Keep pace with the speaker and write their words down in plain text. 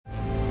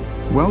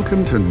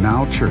Welcome to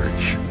Now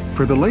Church.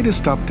 For the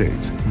latest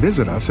updates,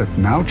 visit us at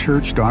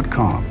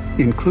nowchurch.com,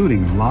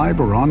 including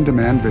live or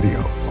on-demand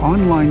video,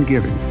 online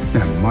giving,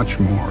 and much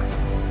more.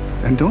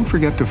 And don't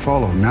forget to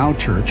follow Now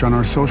Church on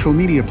our social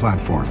media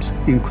platforms,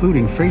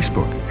 including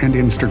Facebook and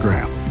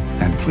Instagram.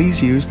 And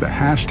please use the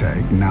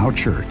hashtag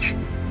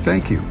NowChurch.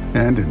 Thank you,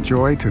 and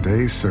enjoy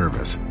today's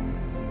service.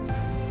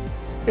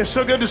 It's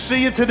so good to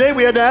see you today.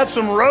 We had to add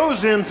some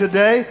rows in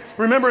today.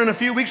 Remember, in a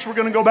few weeks, we're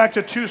going to go back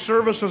to 2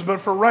 services, but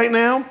for right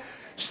now,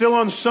 still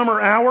on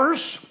summer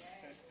hours,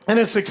 and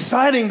it's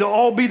exciting to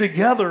all be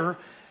together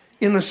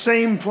in the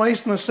same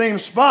place, in the same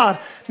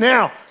spot.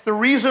 Now, the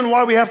reason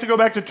why we have to go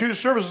back to 2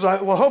 services,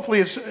 well,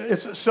 hopefully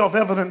it's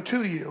self-evident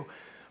to you.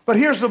 But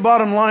here's the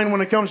bottom line when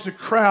it comes to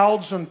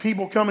crowds and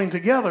people coming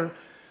together.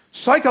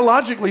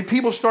 Psychologically,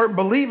 people start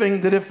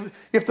believing that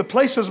if the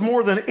place is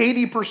more than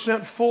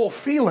 80% full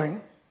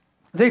feeling,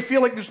 they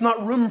feel like there's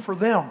not room for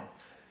them.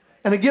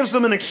 And it gives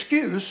them an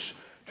excuse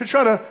to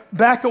try to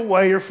back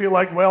away or feel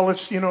like, well,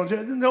 it's,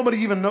 nobody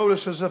even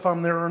notices if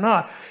I'm there or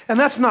not. And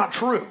that's not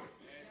true.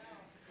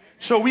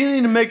 So we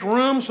need to make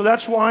room. So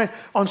that's why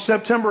on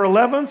September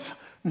 11th,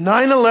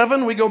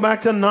 9/11, we go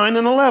back to 9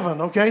 and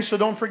 11. Okay, so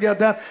don't forget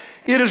that.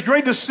 It is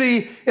great to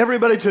see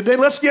everybody today.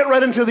 Let's get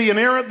right into the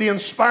inerrant, the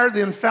inspired,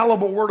 the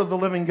infallible word of the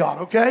living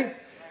God. Okay,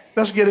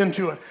 let's get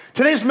into it.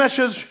 Today's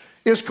message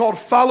is called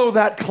Follow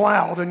That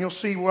Cloud, and you'll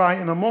see why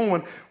in a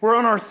moment. We're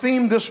on our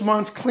theme this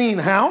month, Clean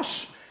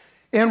House.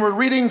 And we're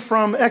reading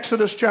from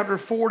Exodus chapter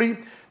 40.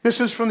 This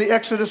is from the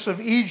Exodus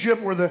of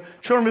Egypt, where the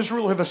children of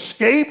Israel have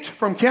escaped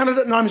from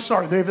Canada. No, I'm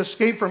sorry, they've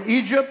escaped from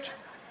Egypt,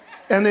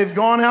 and they've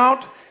gone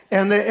out,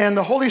 and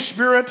the Holy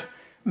Spirit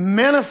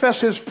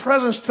manifests His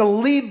presence to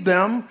lead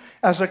them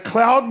as a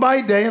cloud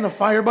by day and a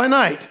fire by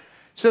night. It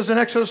says in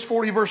Exodus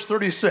 40, verse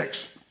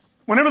 36,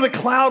 whenever the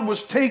cloud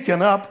was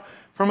taken up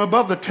from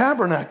above the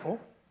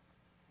tabernacle,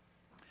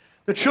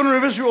 the children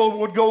of Israel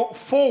would go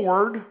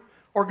forward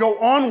or go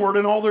onward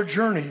in all their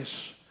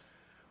journeys.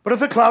 But if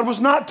the cloud was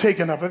not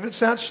taken up, if it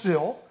sat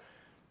still,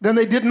 then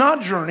they did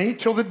not journey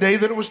till the day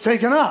that it was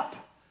taken up.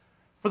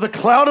 For the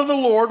cloud of the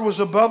Lord was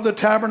above the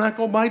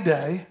tabernacle by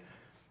day,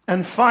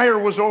 and fire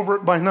was over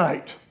it by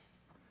night,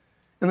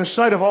 in the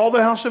sight of all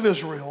the house of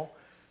Israel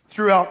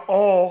throughout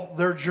all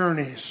their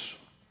journeys.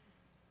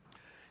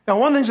 Now,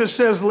 one thing that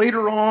says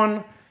later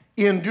on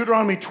in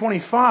Deuteronomy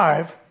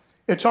 25,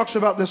 it talks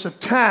about this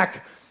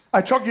attack.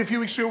 I talked to you a few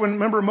weeks ago when,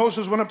 remember,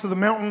 Moses went up to the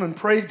mountain and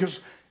prayed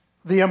because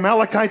the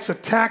Amalekites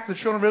attacked the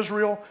children of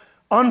Israel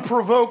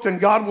unprovoked, and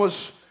God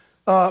was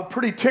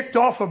pretty ticked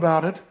off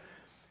about it.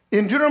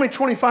 In Deuteronomy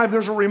 25,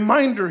 there's a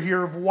reminder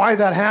here of why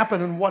that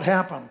happened and what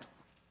happened.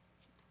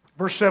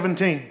 Verse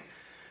 17,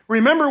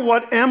 remember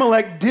what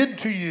Amalek did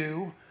to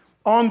you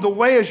on the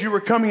way as you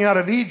were coming out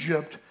of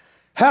Egypt,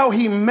 how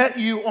he met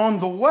you on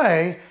the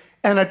way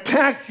and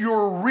attacked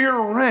your rear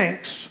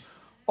ranks,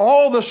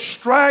 all the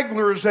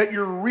stragglers at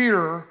your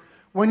rear,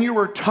 when you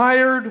were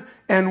tired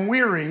and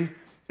weary,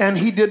 and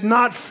he did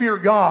not fear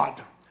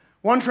God.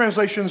 One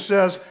translation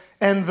says,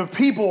 and the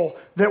people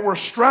that were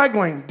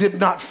straggling did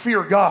not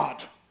fear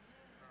God.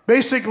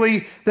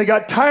 Basically, they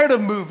got tired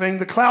of moving.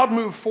 The cloud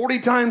moved 40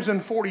 times in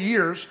 40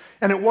 years,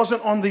 and it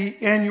wasn't on the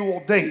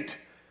annual date.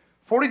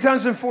 40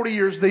 times in 40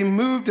 years, they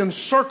moved in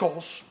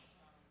circles.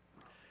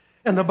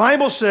 And the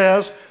Bible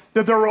says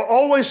that there were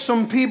always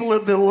some people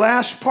at the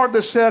last part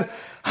that said,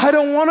 I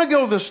don't want to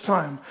go this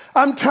time.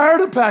 I'm tired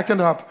of packing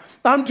up.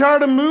 I'm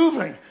tired of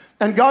moving.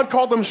 And God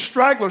called them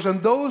stragglers.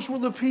 And those were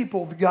the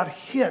people that got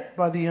hit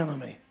by the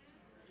enemy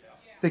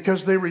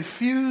because they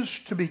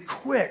refused to be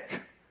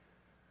quick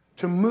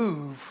to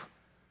move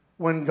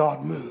when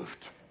God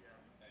moved.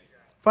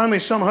 Finally,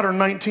 Psalm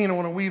 119, I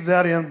want to weave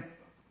that in.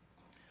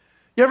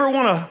 You ever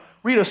want to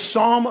read a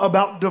psalm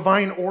about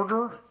divine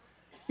order?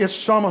 It's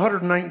Psalm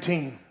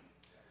 119.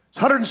 It's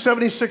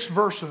 176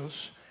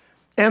 verses.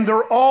 And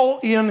they're all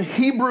in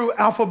Hebrew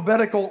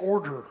alphabetical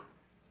order.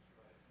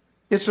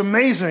 It's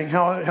amazing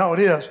how it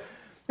is.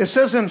 It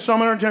says in Psalm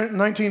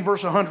 119,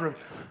 verse 100,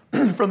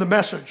 from the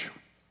Message,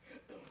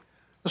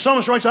 the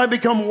psalmist writes, I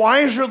become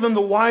wiser than the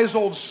wise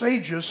old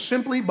sages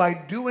simply by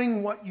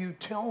doing what you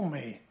tell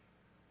me.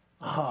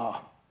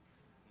 I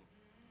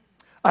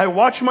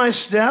watch my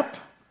step,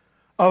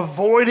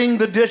 avoiding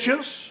the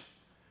ditches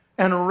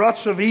and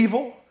ruts of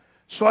evil,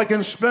 so I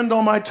can spend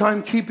all my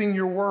time keeping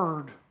your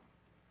word.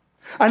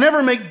 I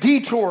never make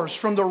detours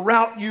from the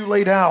route you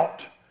laid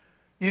out.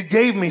 You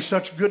gave me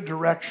such good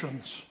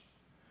directions.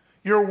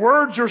 Your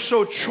words are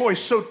so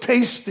choice, so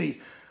tasty.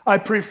 I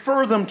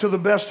prefer them to the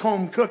best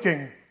home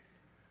cooking.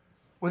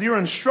 With your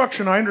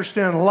instruction, I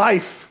understand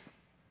life.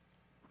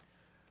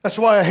 That's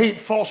why I hate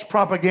false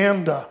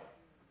propaganda.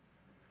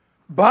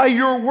 By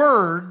your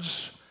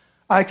words,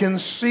 I can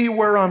see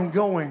where I'm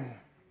going.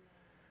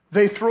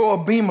 They throw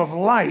a beam of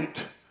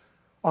light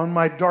on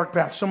my dark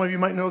path. Some of you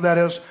might know that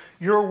as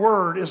your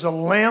word is a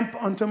lamp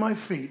unto my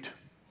feet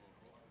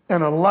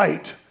and a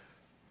light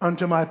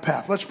unto my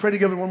path. Let's pray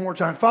together one more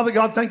time. Father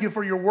God, thank you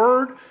for your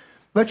word.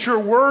 Let your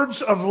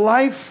words of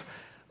life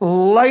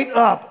light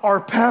up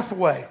our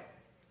pathway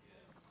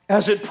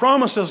as it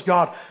promises,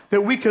 God,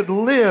 that we could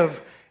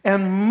live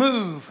and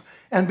move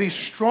and be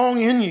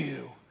strong in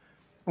you.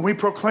 And we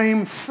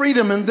proclaim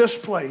freedom in this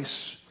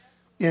place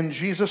in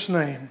Jesus'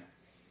 name.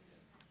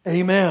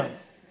 Amen.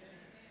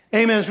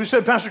 Amen. As we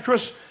said, Pastor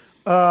Chris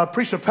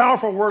preached a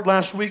powerful word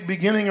last week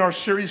beginning our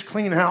series,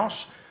 Clean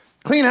House.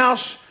 Clean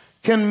house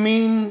can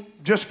mean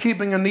just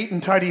keeping a neat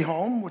and tidy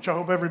home, which I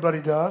hope everybody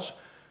does.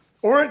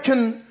 Or it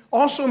can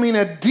also mean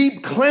a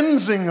deep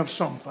cleansing of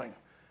something,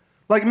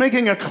 like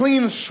making a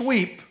clean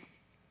sweep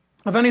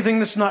of anything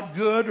that's not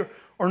good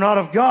or not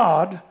of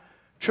God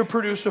to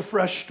produce a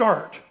fresh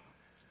start.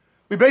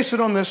 We base it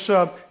on this,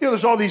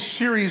 there's all these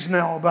series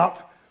now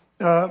about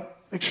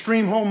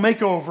extreme home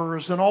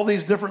makeovers and all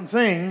these different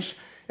things,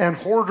 and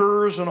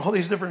hoarders and all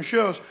these different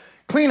shows.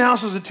 Clean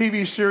House is a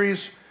TV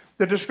series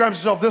that describes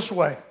itself this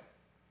way.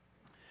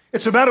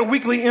 It's about a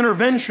weekly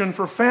intervention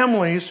for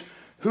families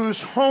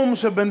whose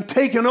homes have been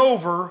taken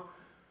over,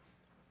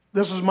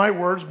 this is my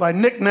words, by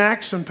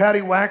knickknacks and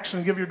paddywhacks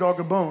and give your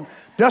dog a bone,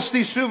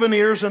 dusty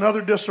souvenirs and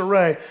other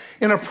disarray,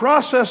 in a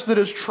process that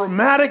is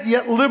traumatic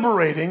yet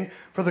liberating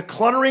for the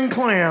cluttering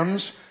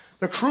clans.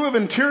 The crew of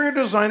interior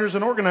designers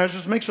and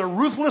organizers makes a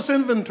ruthless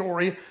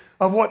inventory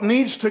of what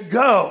needs to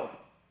go.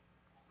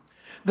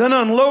 Then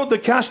unload the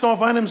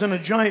cast-off items in a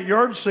giant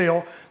yard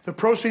sale, the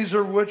proceeds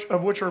of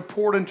which are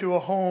poured into a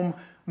home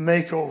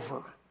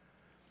makeover.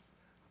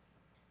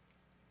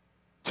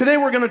 Today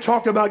we're going to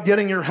talk about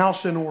getting your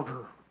house in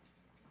order.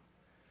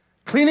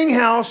 Cleaning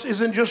house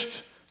isn't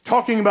just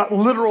talking about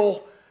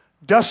literal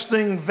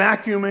dusting,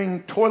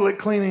 vacuuming, toilet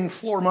cleaning,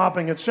 floor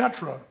mopping,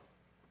 etc.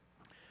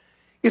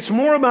 It's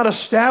more about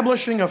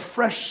establishing a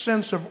fresh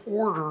sense of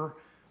order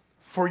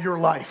for your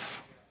life.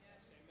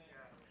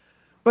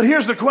 But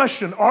here's the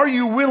question. Are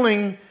you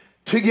willing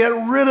to get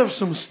rid of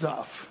some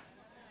stuff?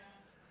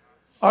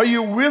 Are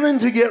you willing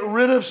to get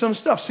rid of some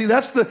stuff? See,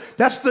 that's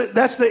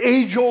the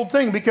age-old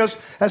thing, because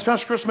as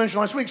Pastor Chris mentioned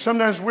last week,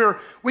 sometimes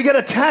we get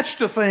attached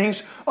to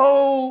things.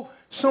 Oh,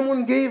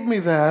 someone gave me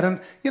that.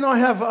 And I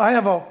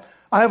have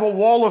a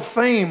wall of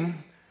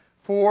fame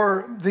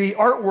for the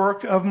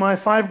artwork of my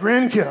 5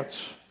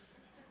 grandkids.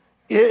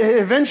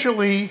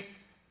 Eventually,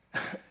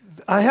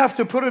 I have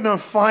to put it in a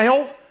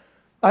file.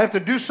 I have to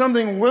do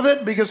something with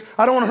it because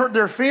I don't want to hurt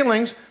their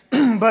feelings,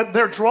 but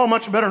they draw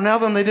much better now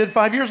than they did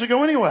 5 years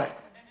ago anyway.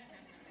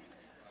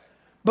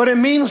 But it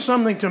means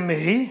something to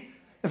me.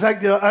 In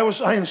fact,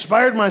 I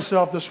inspired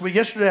myself this week.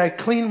 Yesterday, I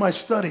cleaned my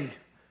study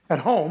at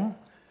home.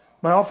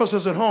 My office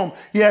is at home.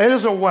 Yeah, it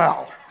is a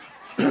wow.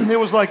 It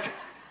was like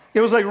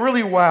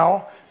really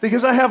wow,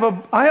 because I have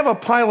a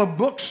pile of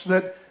books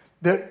that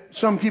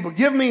some people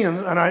give me,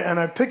 and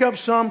I pick up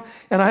some,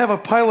 and I have a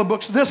pile of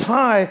books this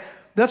high.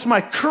 That's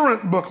my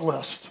current book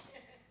list.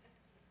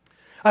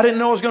 I didn't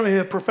know I was going to be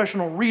a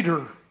professional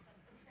reader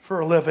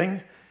for a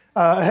living.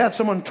 I had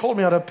someone told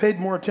me I'd have paid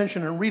more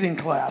attention in reading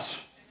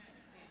class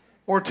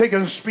or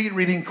taken a speed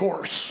reading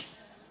course.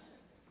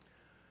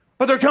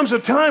 But there comes a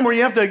time where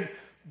you have to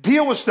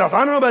deal with stuff.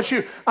 I don't know about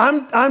you.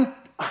 I'm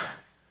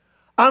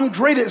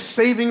great at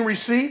saving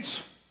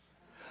receipts.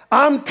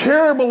 I'm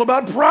terrible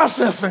about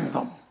processing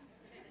them.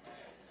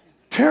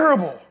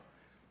 Terrible.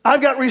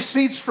 I've got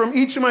receipts from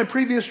each of my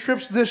previous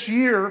trips this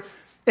year,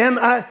 and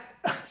I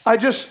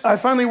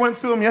finally went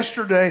through them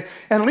yesterday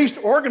and at least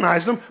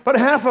organized them, but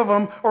half of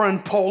them are in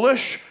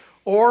Polish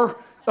or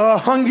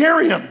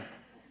Hungarian.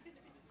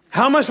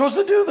 How am I supposed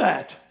to do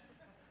that?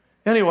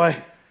 Anyway,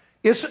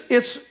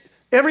 it's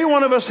every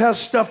one of us has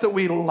stuff that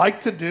we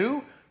like to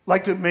do,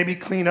 like to maybe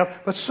clean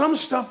up, but some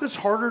stuff that's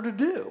harder to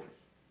do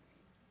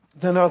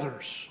than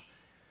others.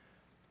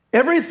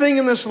 Everything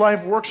in this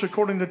life works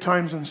according to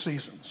times and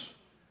seasons.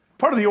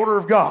 Part of the order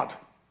of God.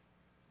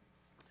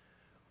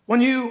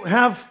 When you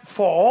have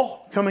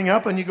fall coming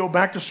up and you go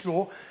back to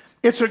school,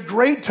 it's a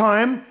great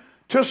time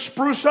to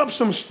spruce up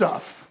some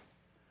stuff.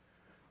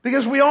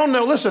 Because we all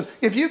know, listen,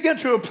 if you get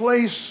to a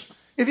place,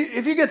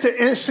 if you get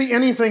to see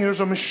anything,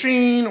 there's a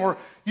machine, or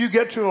you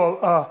get to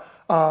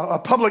a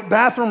public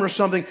bathroom or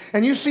something,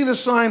 and you see the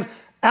sign,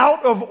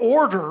 out of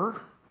order,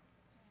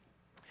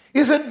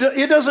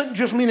 it doesn't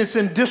just mean it's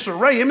in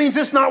disarray, it means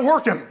it's not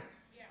working.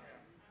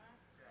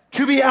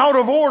 To be out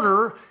of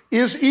order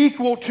is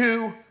equal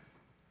to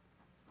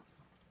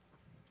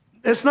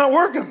it's not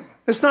working.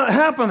 It's not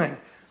happening.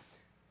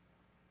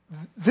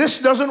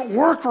 This doesn't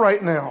work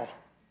right now.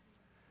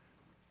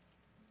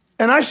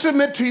 And I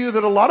submit to you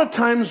that a lot of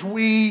times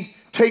we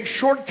take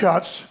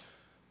shortcuts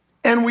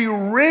and we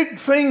rig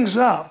things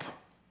up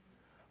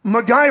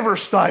MacGyver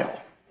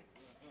style.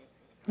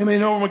 You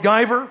know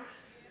MacGyver?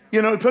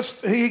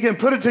 He can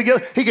put it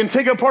together. He can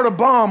take apart a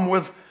bomb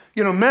with,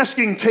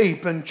 masking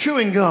tape and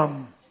chewing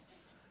gum.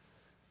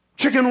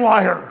 Chicken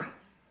wire.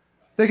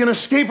 They can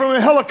escape from a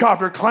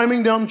helicopter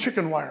climbing down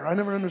chicken wire. I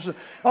never understood.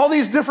 All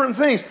these different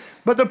things.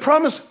 But the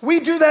problem is, we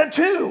do that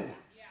too.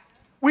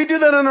 We do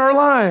that in our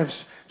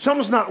lives.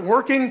 Something's not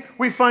working.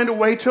 We find a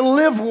way to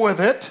live with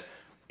it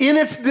in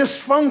its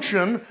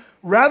dysfunction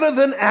rather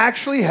than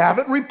actually have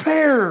it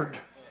repaired.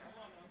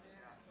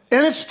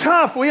 And it's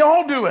tough. We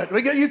all do it.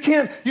 You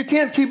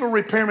can't keep a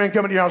repairman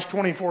coming to your house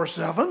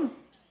 24/7.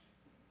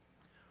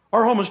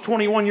 Our home is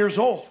 21 years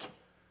old.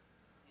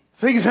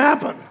 Things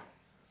happen.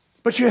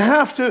 But you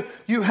have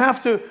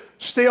to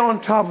stay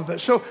on top of it.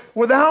 So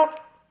without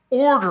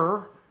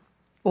order,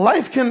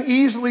 life can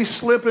easily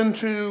slip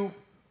into,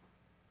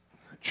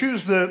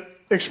 choose the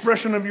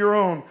expression of your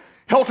own,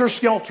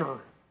 helter-skelter,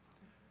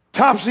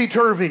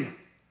 topsy-turvy,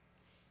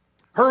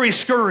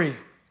 hurry-scurry.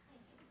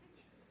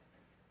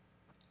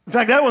 In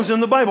fact, that one's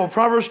in the Bible.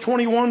 Proverbs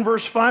 21,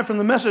 verse 5 from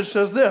the Message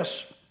says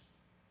this: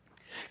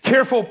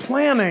 careful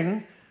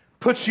planning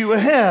puts you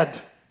ahead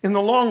in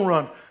the long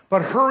run,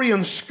 but hurry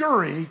and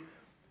scurry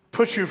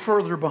puts you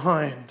further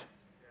behind.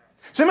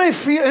 Does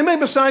anybody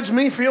besides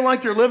me feel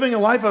like you're living a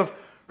life of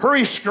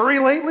hurry-scurry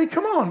lately?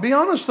 Come on, be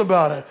honest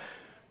about it.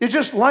 It's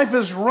just life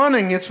is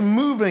running, it's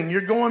moving.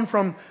 You're going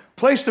from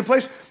place to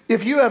place.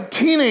 If you have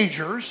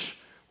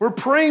teenagers, we're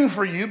praying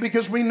for you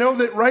because we know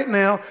that right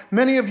now,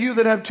 many of you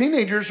that have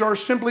teenagers are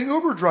simply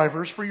Uber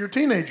drivers for your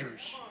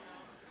teenagers.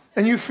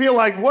 And you feel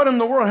like, what in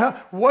the world?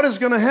 What is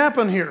going to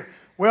happen here?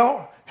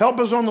 Well, help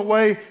is on the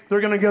way.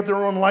 They're going to get their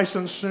own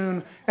license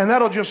soon. And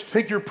that'll just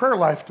take your prayer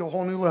life to a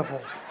whole new level.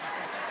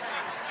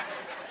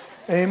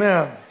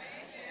 Amen.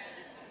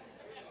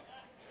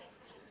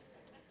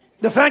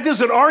 The fact is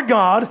that our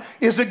God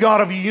is a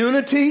God of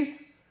unity,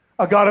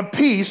 a God of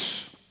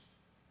peace,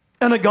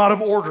 and a God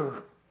of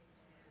order.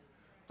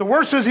 The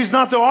Word says He's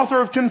not the author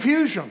of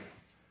confusion.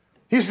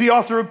 He's the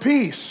author of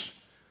peace.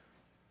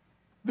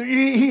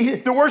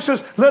 The Word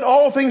says, let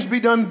all things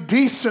be done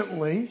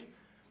decently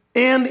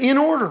and in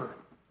order.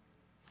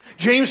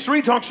 James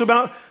 3 talks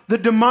about the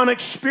demonic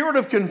spirit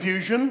of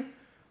confusion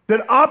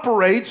that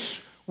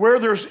operates where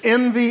there's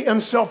envy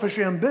and selfish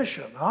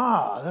ambition.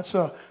 That's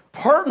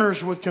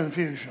partners with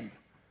confusion.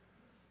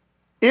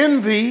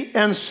 Envy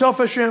and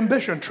selfish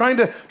ambition, trying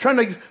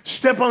to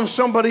step on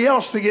somebody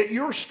else to get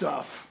your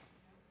stuff.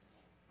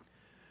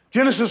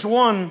 Genesis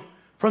 1,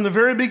 from the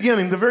very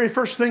beginning, the very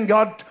first thing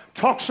God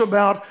talks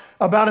about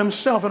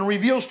Himself and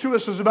reveals to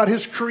us is about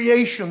His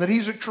creation, that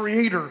He's a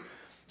creator. It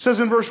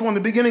says in verse 1, the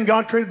beginning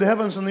God created the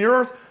heavens and the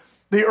earth.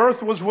 The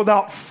earth was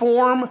without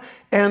form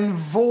and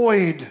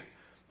void.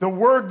 The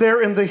word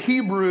there in the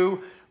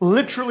Hebrew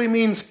literally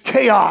means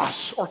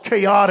chaos or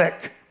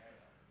chaotic.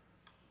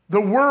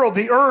 The world,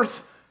 the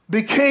earth,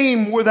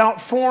 became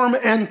without form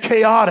and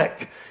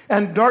chaotic,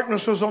 and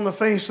darkness was on the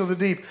face of the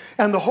deep.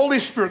 And the Holy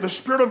Spirit, the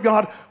Spirit of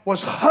God,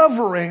 was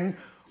hovering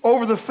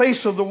over the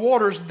face of the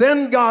waters.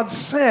 Then God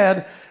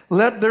said,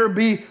 let there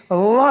be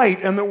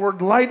light. And the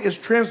word light is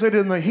translated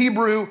in the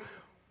Hebrew,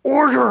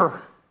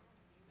 order.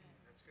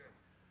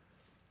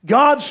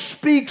 God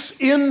speaks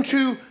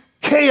into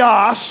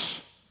chaos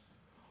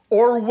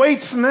or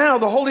waits now.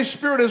 The Holy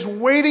Spirit is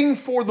waiting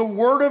for the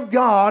Word of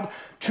God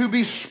to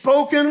be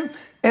spoken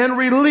and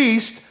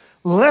released.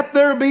 Let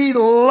there be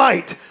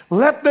light.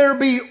 Let there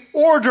be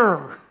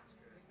order.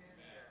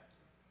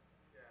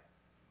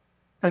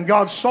 And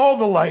God saw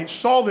the light,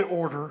 saw the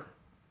order,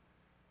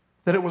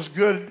 that it was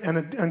good,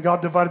 and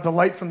God divided the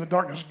light from the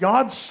darkness.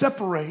 God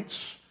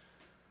separates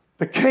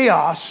the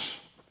chaos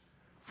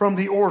from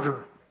the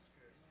order.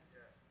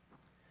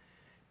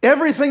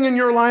 Everything in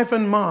your life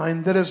and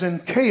mine that is in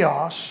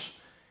chaos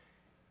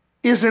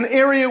is an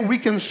area we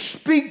can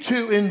speak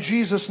to in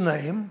Jesus'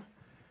 name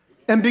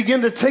and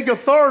begin to take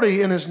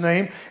authority in His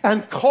name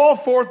and call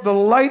forth the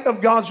light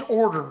of God's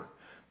order,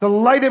 the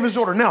light of His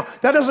order. Now,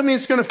 that doesn't mean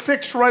it's going to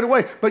fix right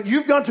away, but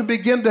you've got to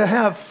begin to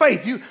have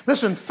faith.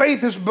 Listen,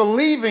 faith is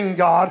believing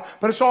God,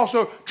 but it's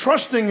also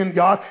trusting in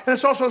God, and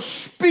it's also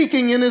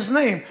speaking in His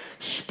name,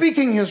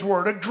 speaking His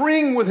word,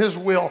 agreeing with His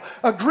will,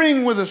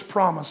 agreeing with His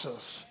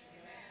promises.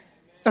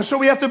 And so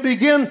we have to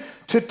begin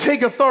to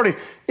take authority.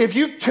 If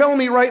you tell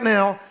me right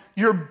now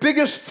your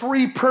biggest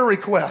 3 prayer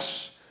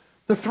requests,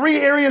 the 3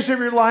 areas of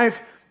your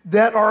life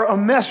that are a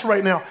mess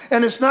right now,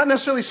 and it's not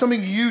necessarily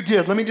something you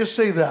did. Let me just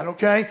say that,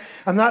 okay?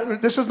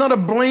 This is not a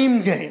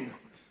blame game.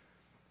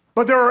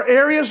 But there are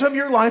areas of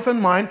your life and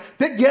mine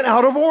that get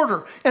out of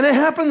order. And it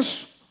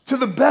happens to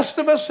the best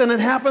of us, and it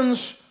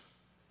happens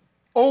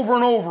over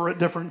and over at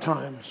different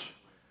times.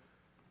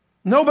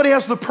 Nobody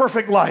has the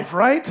perfect life,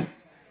 right?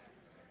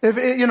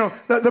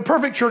 The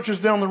perfect church is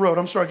down the road.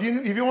 I'm sorry.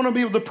 If you want to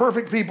be with the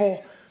perfect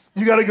people,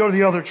 you got to go to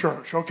the other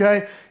church,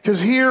 okay?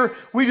 Because here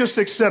we just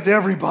accept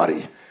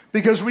everybody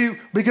because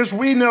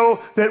we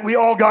know that we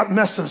all got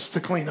messes to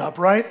clean up,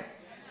 right?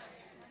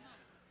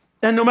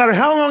 And no matter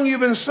how long you've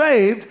been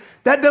saved,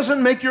 that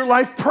doesn't make your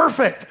life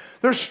perfect.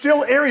 There's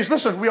still areas.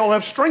 Listen, we all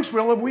have strengths.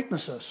 We all have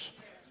weaknesses.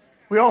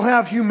 We all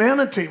have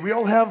humanity. We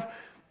all have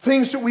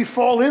things that we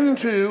fall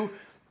into,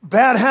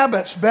 bad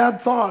habits, bad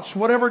thoughts,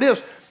 whatever it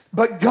is.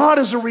 But God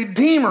is a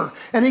redeemer,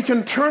 and He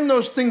can turn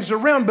those things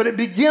around. But it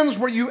begins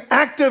where you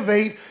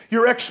activate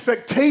your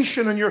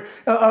expectation and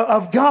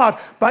of God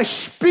by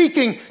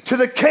speaking to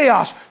the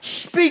chaos.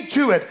 Speak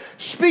to it.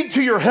 Speak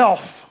to your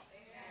health.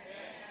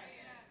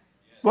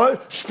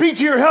 Well, speak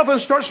to your health and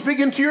start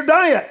speaking to your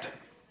diet.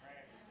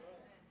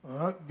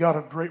 Got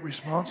a great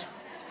response.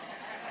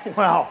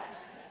 Wow.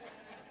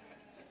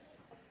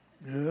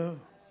 Yeah.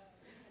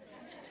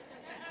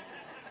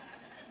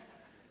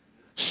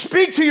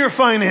 Speak to your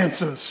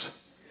finances.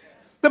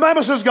 The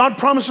Bible says God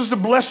promises to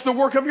bless the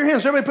work of your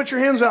hands. Everybody put your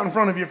hands out in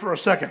front of you for a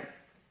second.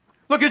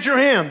 Look at your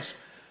hands.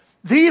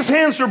 These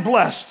hands are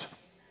blessed.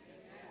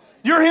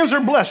 Your hands are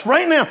blessed.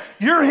 Right now,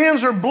 your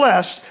hands are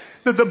blessed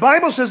that the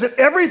Bible says that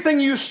everything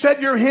you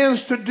set your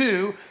hands to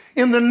do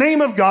in the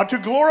name of God to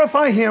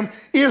glorify Him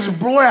is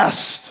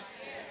blessed.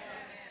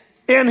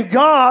 And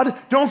God,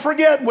 don't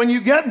forget when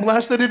you get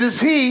blessed that it is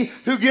He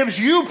who gives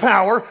you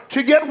power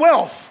to get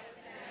wealth,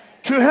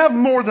 to have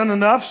more than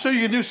enough so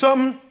you can do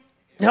something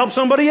to help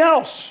somebody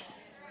else.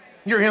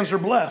 Your hands are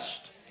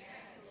blessed.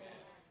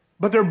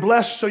 But they're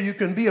blessed so you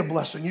can be a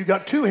blessing. You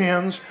got two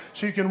hands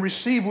so you can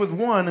receive with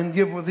one and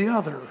give with the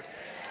other.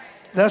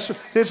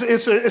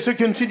 It's a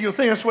continual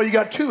thing. That's why you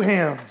got two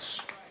hands.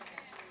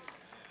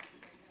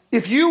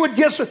 If you would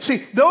get,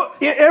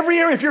 every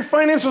area, if your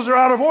finances are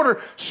out of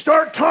order,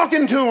 start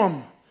talking to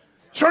them.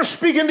 Start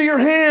speaking to your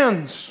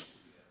hands.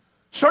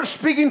 Start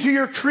speaking to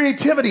your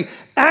creativity.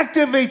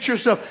 Activate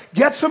yourself.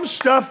 Get some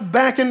stuff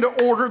back into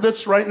order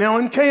that's right now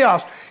in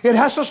chaos. It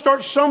has to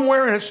start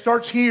somewhere, and it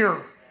starts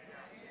here.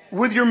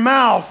 With your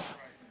mouth,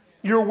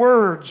 your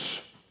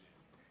words.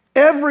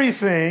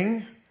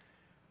 Everything,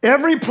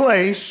 every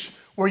place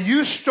where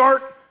you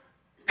start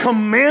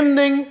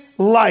commanding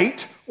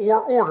light or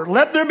order.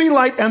 Let there be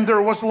light, and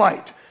there was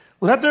light.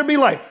 Let there be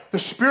light. The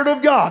Spirit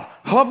of God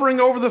hovering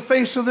over the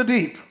face of the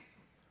deep.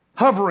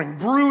 Hovering,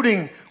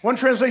 brooding. One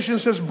translation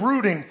says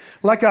brooding,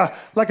 like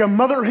a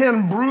mother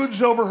hen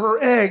broods over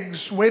her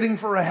eggs, waiting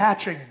for a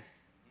hatching.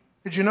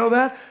 Did you know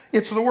that?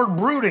 It's the word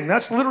brooding.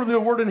 That's literally the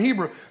word in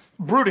Hebrew.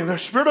 Brooding. The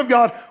Spirit of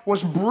God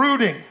was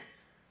brooding.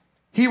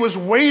 He was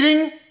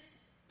waiting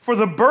for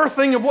the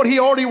birthing of what He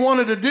already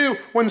wanted to do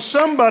when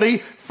somebody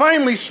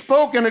finally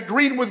spoke and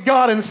agreed with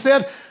God and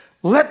said,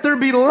 "Let there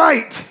be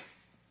light."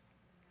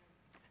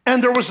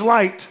 And there was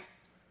light.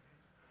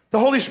 The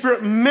Holy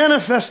Spirit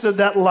manifested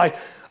that light.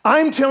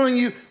 I'm telling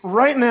you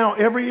right now,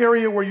 every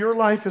area where your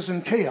life is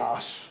in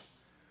chaos,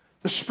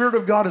 the Spirit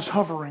of God is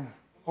hovering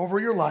over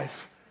your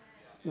life,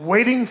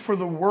 waiting for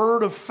the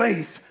word of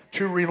faith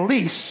to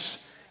release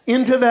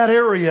into that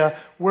area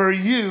where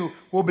you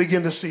will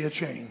begin to see a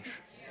change,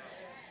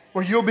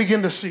 where you'll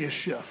begin to see a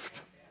shift.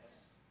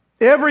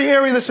 Every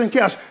area that's in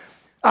chaos.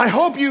 I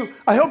hope you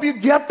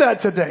get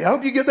that today. I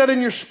hope you get that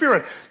in your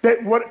spirit. That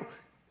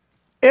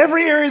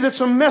every area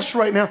that's a mess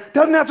right now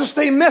doesn't have to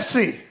stay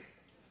messy.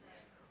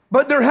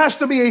 But there has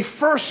to be a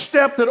first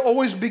step that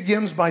always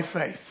begins by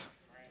faith.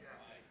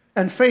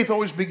 And faith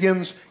always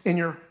begins in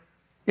your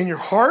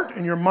heart,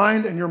 in your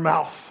mind, and your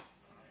mouth.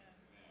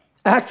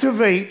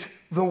 Activate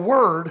the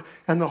Word,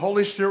 and the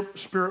Holy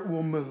Spirit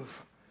will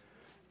move.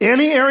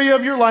 Any area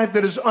of your life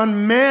that is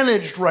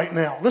unmanaged right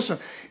now, listen,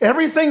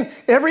 every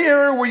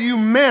area where you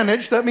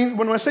manage, that means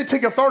when I say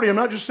take authority, I'm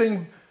not just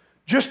saying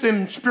just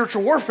in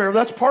spiritual warfare,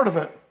 that's part of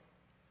it.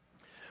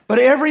 But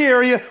every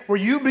area where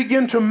you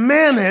begin to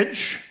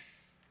manage,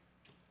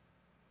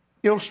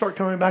 it'll start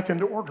coming back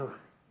into order.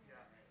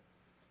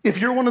 If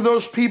you're one of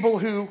those people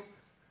who,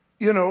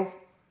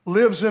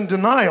 lives in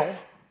denial,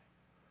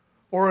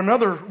 or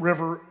another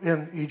river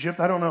in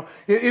Egypt, I don't know.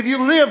 If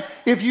you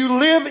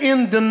live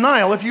in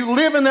denial, if you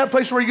live in that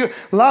place where you go,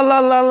 la, la,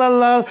 la, la,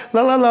 la,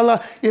 la, la, la,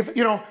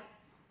 la,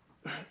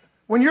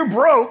 when you're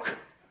broke,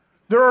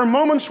 there are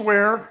moments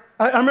where,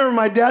 I remember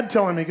my dad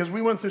telling me, because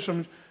we went through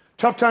some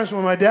tough times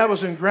when my dad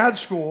was in grad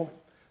school.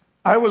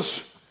 I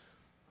was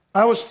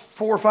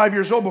 4 or 5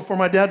 years old before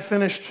my dad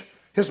finished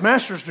his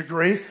master's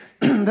degree,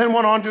 then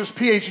went on to his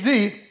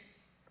PhD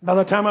by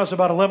the time I was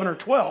about 11 or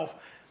 12.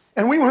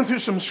 And we went through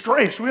some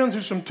scrapes. We went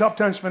through some tough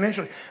times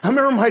financially. I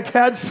remember my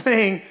dad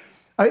saying,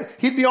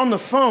 he'd be on the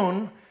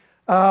phone,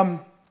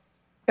 and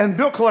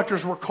bill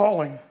collectors were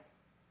calling.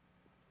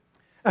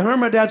 I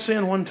remember my dad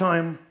saying one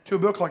time to a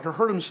bill collector,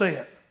 heard him say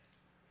it.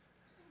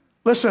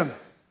 Listen,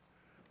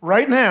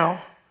 right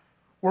now,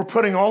 we're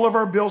putting all of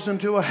our bills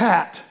into a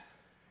hat.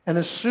 And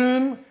as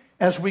soon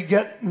as we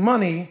get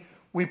money,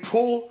 we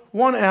pull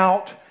one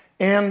out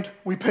and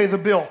we pay the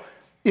bill.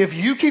 If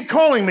you keep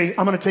calling me,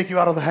 I'm going to take you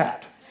out of the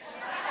hat.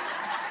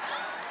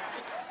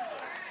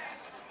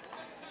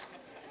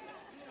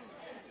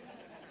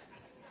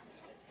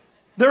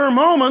 There are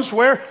moments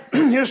where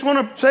you just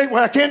want to say,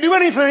 well, I can't do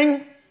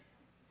anything,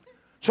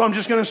 so I'm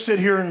just going to sit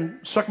here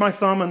and suck my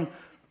thumb and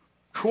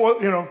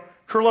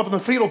curl up in the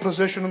fetal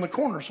position in the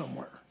corner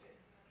somewhere.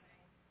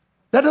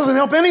 That doesn't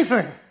help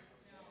anything.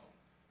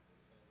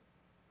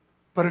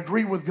 But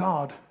agree with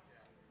God.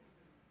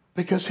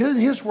 Because in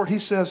His word, He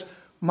says,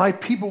 my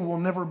people will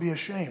never be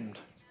ashamed.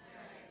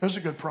 There's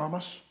a good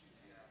promise.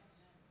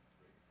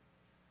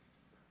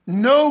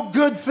 No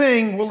good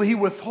thing will He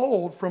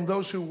withhold from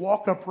those who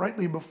walk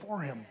uprightly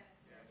before Him.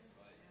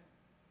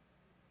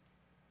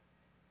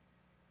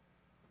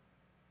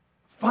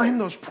 Find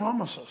those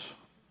promises.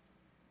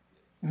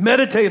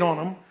 Meditate on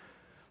them.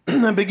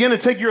 And begin to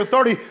take your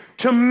authority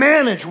to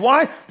manage.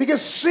 Why?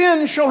 Because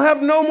sin shall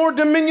have no more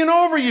dominion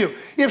over you.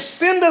 If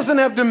sin doesn't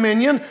have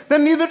dominion,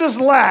 then neither does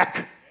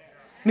lack.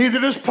 Neither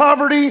does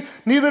poverty,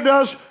 neither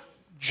does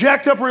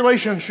jacked up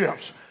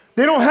relationships.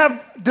 They don't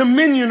have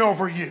dominion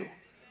over you.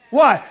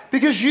 Why?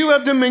 Because you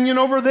have dominion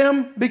over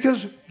them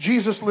because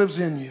Jesus lives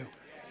in you.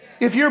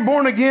 If you're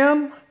born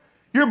again,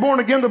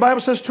 the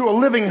Bible says, to a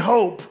living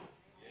hope.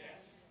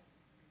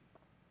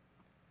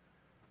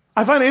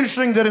 I find it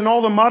interesting that in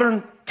all the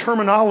modern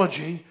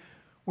terminology,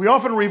 we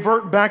often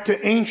revert back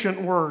to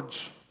ancient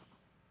words.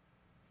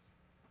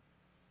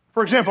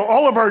 For example,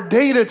 all of our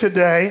data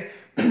today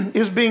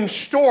is being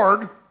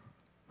stored,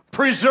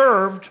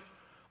 preserved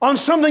on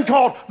something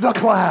called the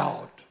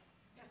cloud.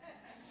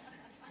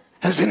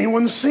 Has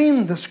anyone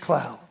seen this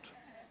cloud?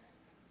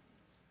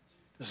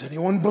 Does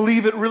anyone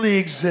believe it really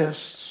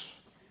exists?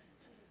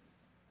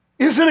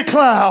 Is it a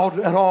cloud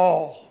at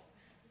all?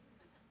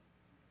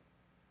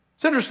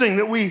 It's interesting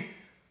that we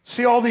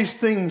see all these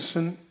things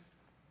and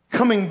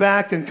coming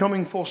back and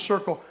coming full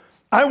circle.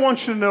 I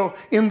want you to know,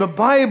 in the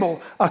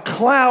Bible, a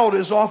cloud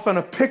is often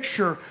a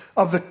picture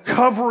of the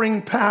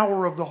covering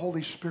power of the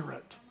Holy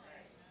Spirit.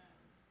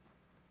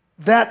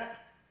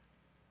 That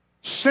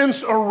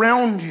sense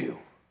around you.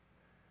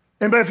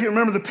 And if you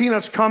remember the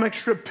Peanuts comic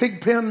strip,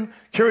 Pigpen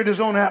carried his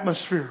own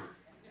atmosphere.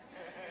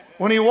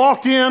 When he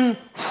walked in,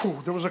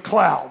 there was a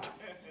cloud.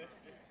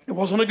 It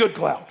wasn't a good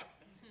cloud.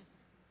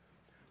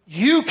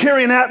 You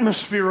carry an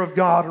atmosphere of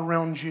God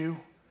around you,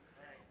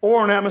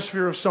 or an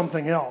atmosphere of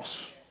something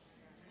else.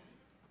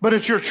 But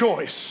it's your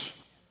choice.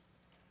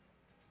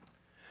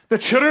 The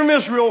children of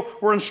Israel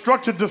were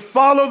instructed to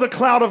follow the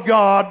cloud of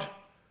God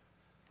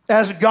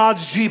as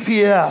God's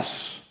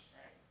GPS.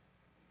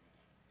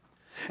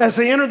 As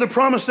they entered the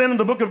promised land in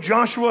the book of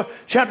Joshua,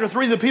 chapter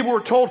 3, the people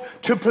were told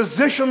to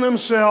position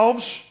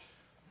themselves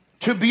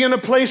to be in a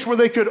place where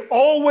they could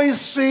always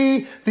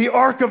see the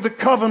Ark of the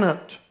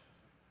Covenant.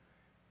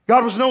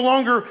 God was no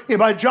longer,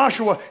 by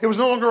Joshua, it was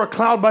no longer a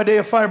cloud by day,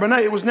 a fire by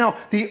night. It was now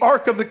the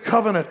Ark of the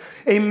Covenant,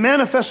 a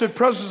manifested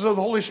presence of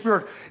the Holy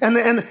Spirit.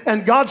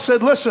 And God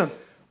said, listen,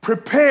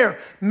 prepare,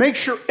 make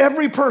sure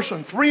every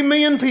person, 3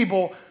 million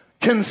people,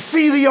 can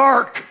see the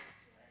Ark.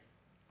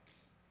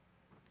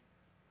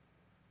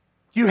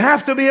 You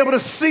have to be able to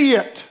see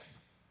it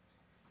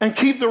and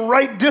keep the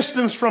right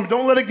distance from it.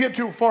 Don't let it get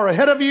too far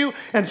ahead of you,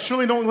 and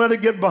surely don't let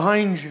it get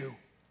behind you.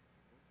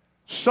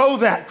 So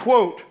that,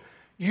 quote,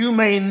 you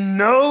may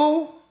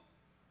know,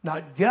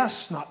 not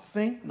guess, not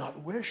think,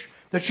 not wish,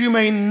 that you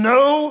may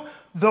know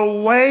the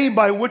way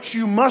by which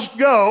you must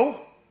go,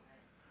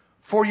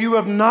 for you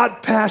have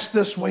not passed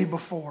this way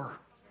before.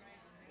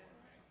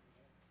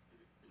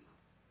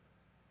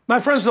 My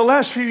friends, the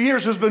last few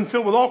years has been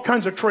filled with all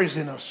kinds of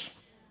craziness.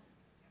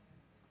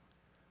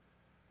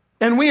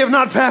 And we have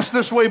not passed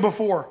this way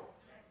before.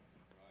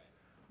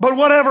 But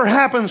whatever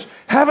happens,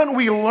 haven't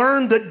we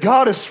learned that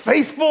God is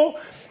faithful?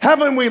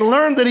 Haven't we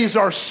learned that He's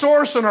our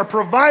source and our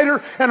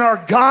provider and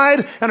our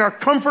guide and our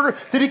comforter?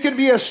 That He could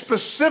be as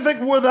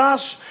specific with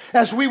us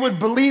as we would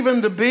believe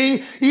Him to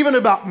be, even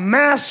about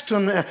masks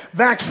and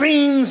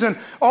vaccines and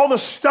all the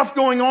stuff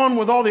going on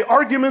with all the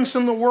arguments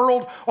in the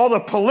world, all the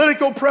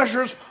political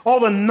pressures, all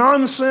the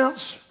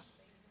nonsense,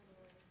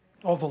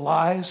 all the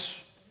lies.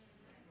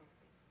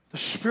 The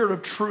Spirit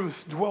of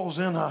truth dwells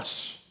in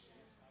us.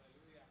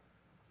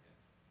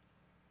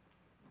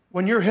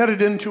 When you're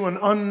headed into an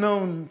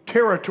unknown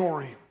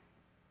territory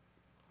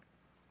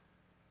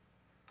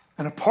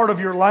and a part of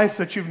your life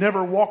that you've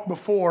never walked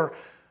before,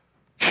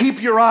 keep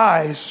your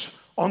eyes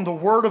on the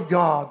Word of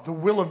God, the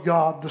will of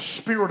God, the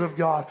Spirit of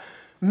God.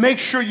 Make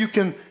sure you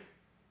can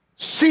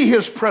see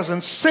His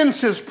presence,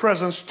 sense His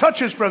presence, touch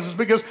His presence,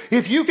 because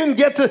if you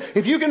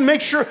can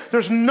make sure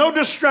there's no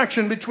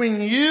distraction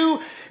between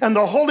you and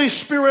the Holy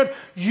Spirit,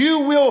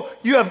 you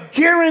have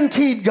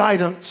guaranteed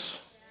guidance.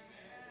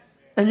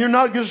 And you're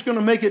not just going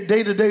to make it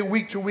day to day,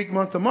 week to week,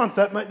 month to month.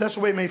 That's the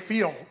way it may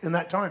feel in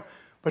that time.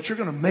 But you're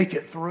going to make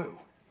it through.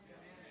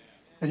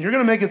 And you're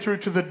going to make it through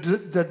to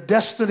the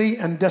destiny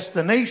and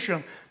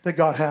destination that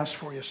God has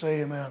for you.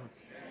 Say amen.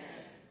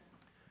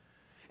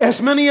 As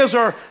many as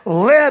are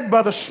led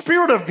by the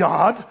Spirit of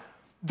God,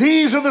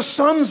 these are the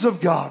sons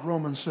of God,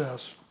 Romans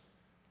says.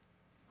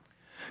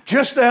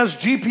 Just as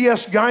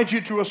GPS guides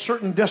you to a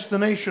certain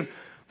destination,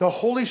 the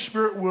Holy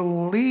Spirit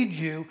will lead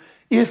you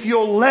if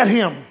you'll let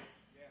Him.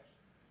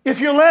 If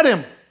you let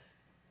Him.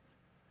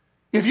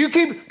 If you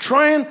keep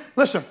trying,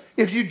 listen,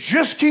 if you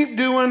just keep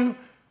doing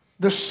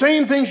the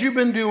same things you've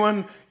been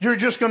doing, you're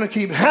just going to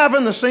keep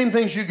having the same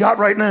things you got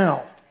right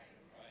now.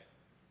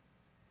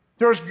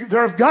 There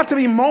have got to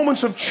be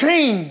moments of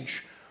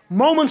change,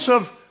 moments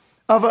of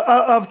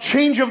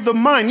change of the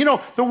mind. You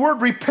know, the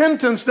word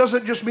repentance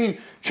doesn't just mean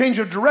change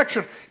of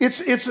direction.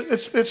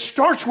 It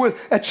starts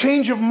with a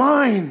change of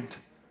mind.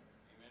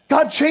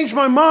 God, change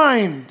my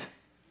mind.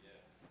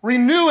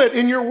 Renew it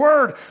in your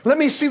word. Let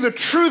me see the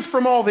truth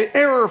from all the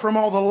error, from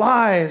all the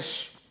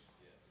lies.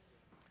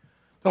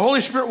 The Holy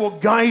Spirit will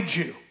guide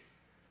you.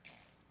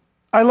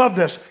 I love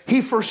this.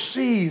 He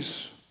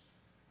foresees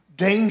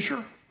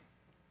danger,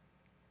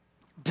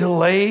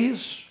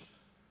 delays,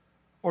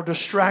 or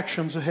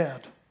distractions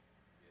ahead,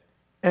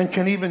 and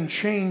can even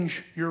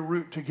change your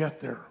route to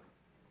get there.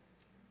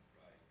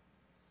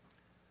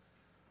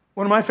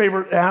 One of my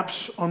favorite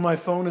apps on my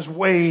phone is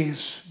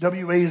Waze,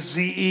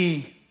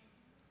 W-A-Z-E.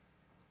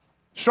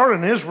 Started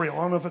in Israel.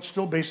 I don't know if it's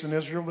still based in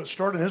Israel, but it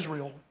started in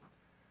Israel.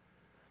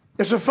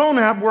 It's a phone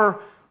app where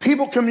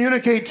people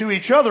communicate to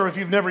each other if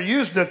you've never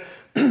used it,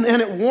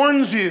 and it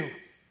warns you.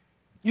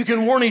 You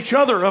can warn each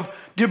other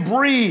of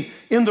debris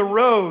in the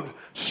road,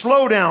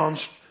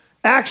 slowdowns,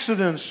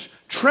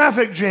 accidents,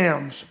 traffic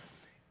jams,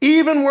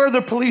 even where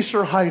the police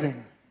are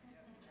hiding.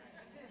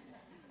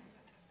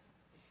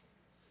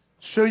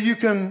 So you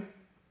can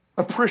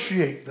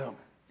appreciate them,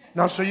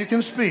 not so you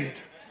can speed.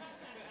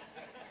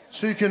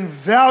 So you can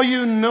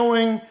value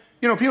knowing,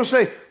 people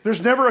say,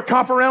 there's never a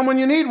cop around when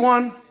you need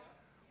one.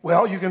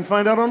 Well, you can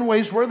find out on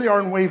Waze where they are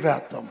and wave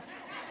at them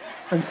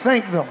and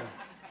thank them.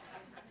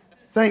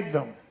 Thank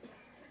them.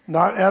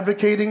 Not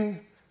advocating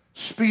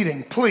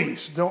speeding.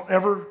 Please don't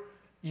ever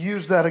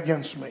use that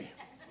against me.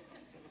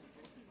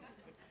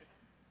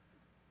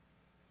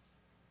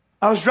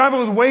 I was driving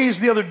with Waze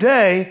the other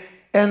day,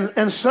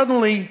 and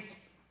suddenly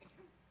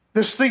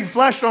this thing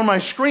flashed on my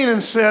screen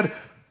and said,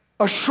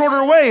 a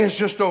shorter way has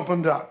just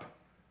opened up.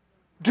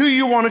 Do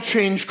you want to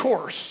change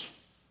course?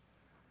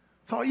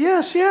 I thought,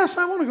 yes,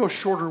 I want to go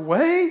shorter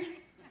way.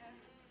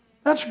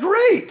 That's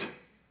great.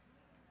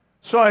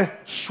 So I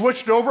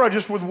switched over,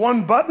 with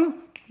one button,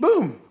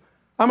 boom.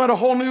 I'm at a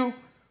whole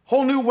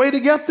new way to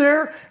get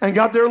there, and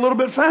got there a little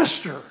bit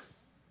faster.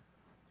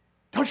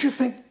 Don't you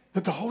think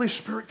that the Holy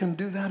Spirit can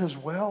do that as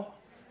well?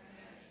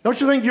 Don't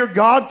you think your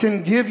God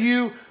can give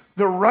you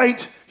the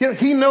right,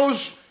 He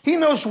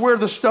knows where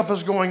the stuff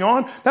is going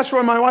on. That's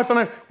why my wife and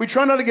I, we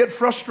try not to get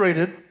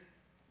frustrated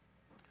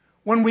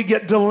when we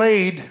get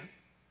delayed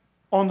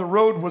on the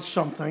road with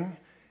something.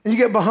 And you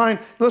get behind,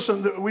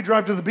 listen, we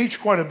drive to the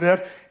beach quite a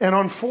bit, and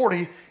on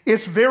 40,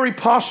 it's very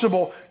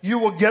possible you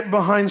will get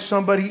behind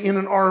somebody in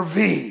an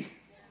RV.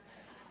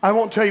 I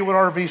won't tell you what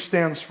RV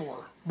stands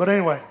for, but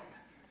anyway,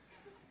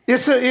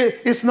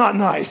 it's not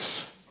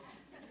nice.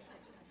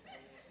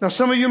 Now,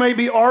 some of you may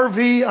be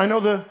RV. I know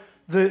the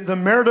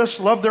Merediths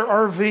love their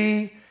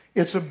RV.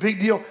 It's a big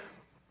deal.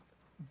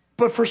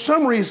 But for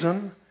some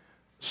reason,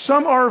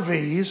 some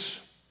RVs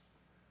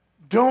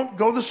don't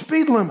go the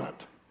speed limit.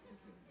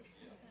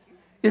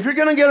 If you're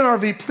going to get an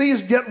RV,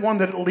 please get one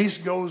that at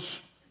least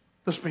goes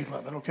the speed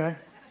limit, okay?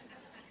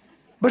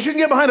 But you can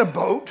get behind a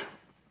boat,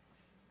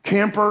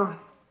 camper,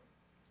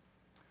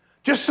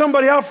 just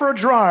somebody out for a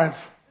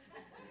drive,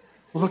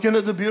 looking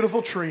at the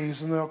beautiful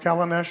trees in the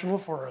Ocala National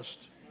Forest.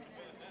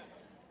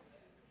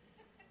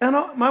 And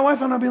my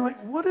wife and I will be like,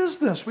 what is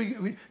this?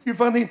 You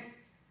finally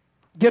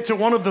get to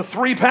one of the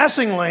 3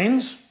 passing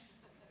lanes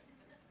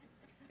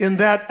in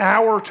that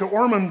hour to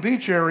Ormond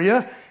Beach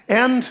area,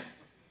 and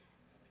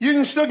you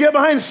can still get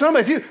behind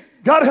somebody.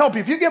 God help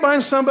you, if you get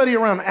behind somebody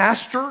around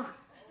Astor,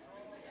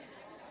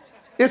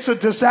 it's a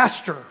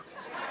disaster.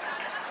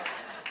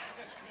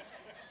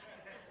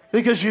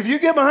 Because if you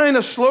get behind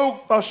a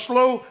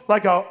slow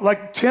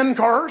like 10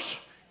 cars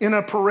in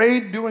a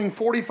parade doing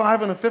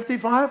 45 and a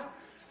 55,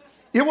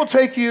 it will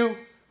take you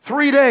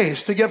 3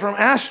 days to get from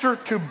Astor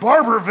to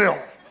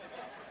Barberville.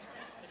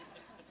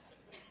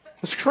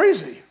 It's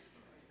crazy.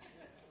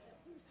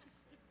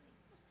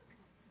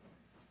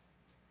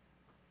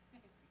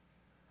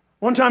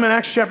 One time in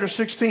Acts chapter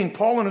 16,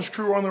 Paul and his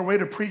crew were on their way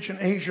to preach in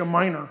Asia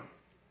Minor.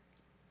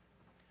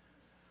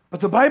 But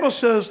the Bible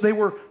says they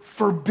were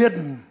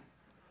forbidden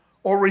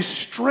or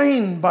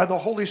restrained by the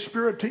Holy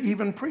Spirit to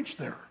even preach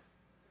there.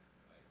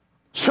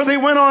 So they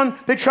went on,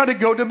 they tried to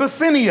go to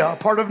Bithynia, a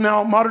part of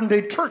now modern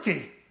day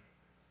Turkey.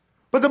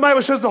 But the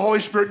Bible says the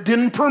Holy Spirit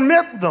didn't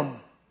permit them.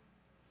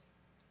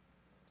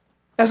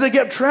 As they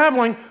kept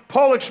traveling,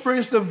 Paul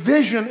experienced a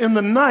vision in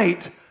the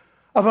night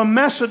of a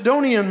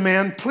Macedonian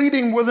man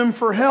pleading with him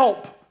for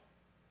help.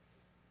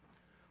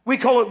 We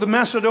call it the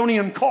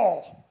Macedonian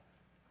call.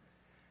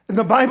 And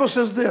the Bible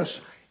says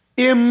this,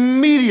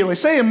 immediately,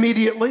 say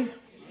immediately.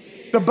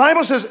 The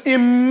Bible says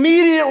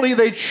immediately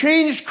they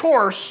changed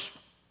course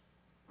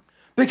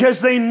because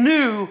they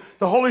knew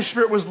the Holy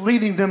Spirit was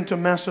leading them to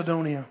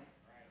Macedonia.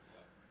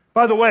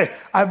 By the way,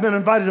 I've been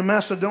invited to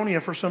Macedonia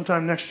for some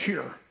time next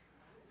year.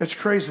 It's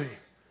crazy.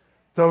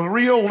 The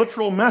real,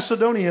 literal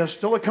Macedonia is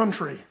still a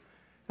country,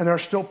 and there are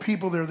still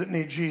people there that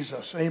need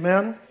Jesus.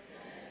 Amen?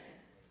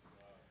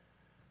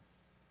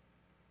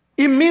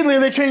 Immediately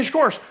they changed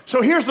course.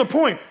 So here's the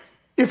point.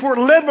 If we're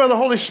led by the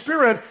Holy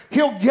Spirit,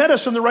 He'll get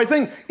us in the right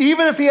thing.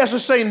 Even if He has to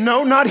say,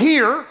 no, not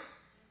here,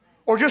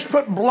 or just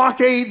put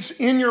blockades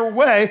in your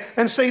way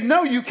and say,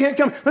 no, you can't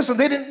come. Listen,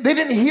 they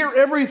didn't hear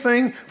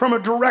everything from a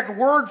direct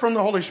word from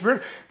the Holy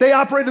Spirit. They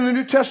operate in the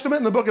New Testament,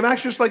 in the book of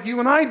Acts, just like you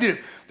and I do.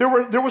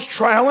 There was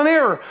trial and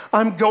error.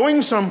 I'm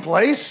going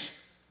someplace,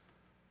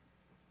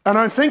 and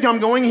I think I'm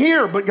going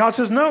here, but God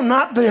says, no,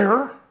 not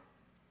there.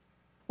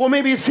 Well,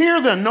 maybe it's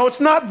here then. No,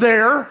 it's not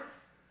there.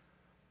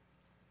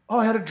 Oh,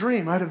 I had a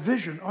dream. I had a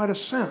vision. I had a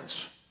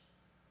sense.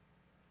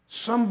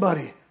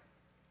 Somebody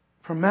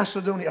from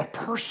Macedonia, a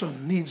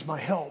person needs my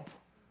help.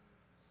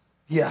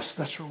 Yes,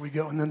 that's where we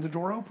go. And then the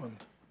door opened.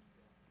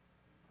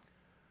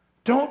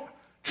 Don't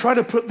try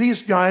to put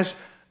these guys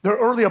The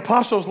early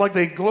apostles, like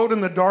they glowed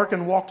in the dark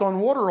and walked on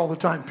water all the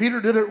time. Peter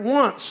did it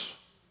once.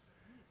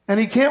 And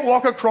he can't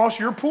walk across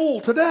your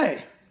pool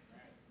today.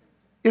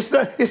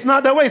 It's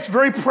not that way. It's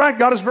very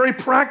God is very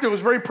practical.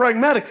 It's very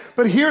pragmatic.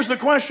 But here's the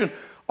question.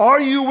 Are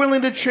you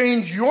willing to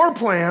change your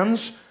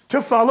plans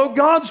to follow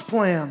God's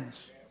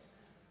plans?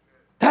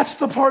 That's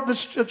the part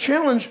that's a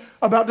challenge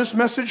about this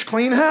message,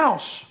 Clean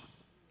House.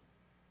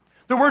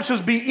 The word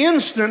says be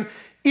instant,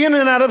 in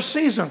and out of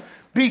season.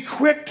 Be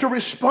quick to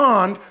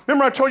respond.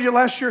 Remember I told you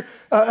last year,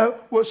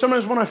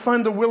 sometimes when I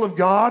find the will of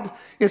God,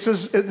 it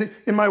says,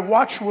 in my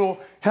watch wheel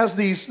has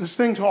this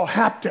thing called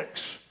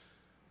haptics.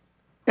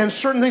 And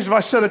certain things, if I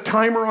set a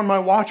timer on my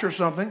watch or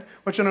something,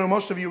 which I know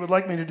most of you would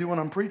like me to do when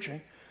I'm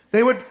preaching,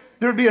 there'd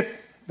be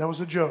that was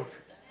a joke.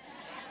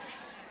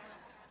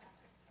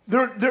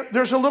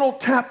 There's a little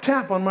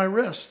tap on my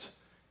wrist.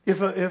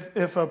 If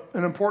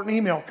an important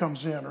email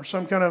comes in or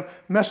some kind of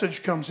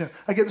message comes in,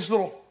 I get this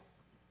little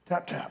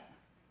tap.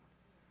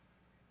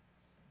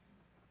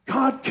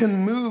 God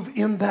can move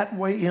in that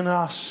way in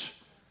us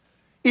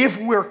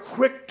if we're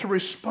quick to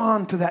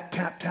respond to that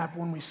tap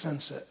when we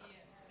sense it.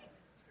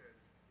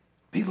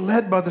 Be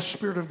led by the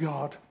Spirit of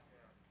God.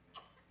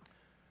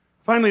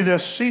 Finally,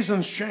 this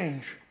seasons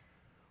change.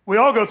 We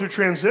all go through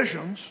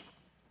transitions.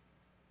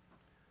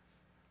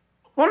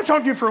 I want to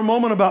talk to you for a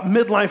moment about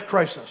midlife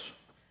crisis.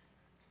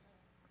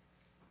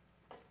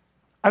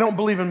 I don't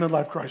believe in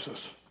midlife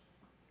crisis.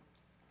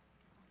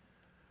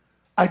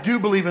 I do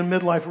believe in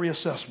midlife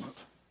reassessment.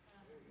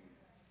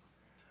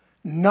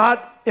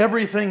 Not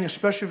everything,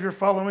 especially if you're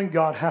following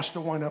God, has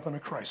to wind up in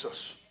a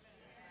crisis.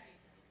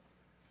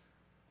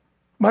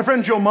 My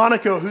friend Joe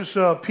Monaco, who's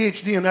a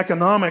PhD in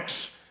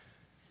economics,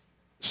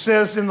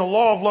 says in the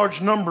law of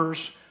large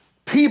numbers,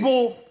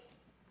 people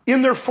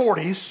in their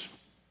 40s,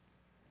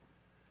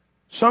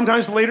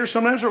 sometimes later,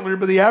 sometimes earlier,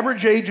 but the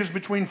average age is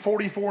between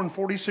 44 and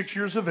 46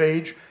 years of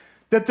age,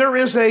 that there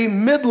is a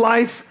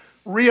midlife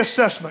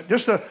reassessment.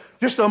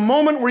 Just a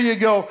moment where you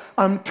go,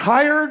 I'm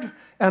tired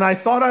and I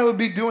thought I would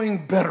be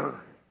doing better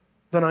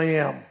than I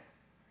am.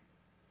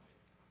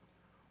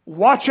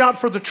 Watch out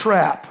for the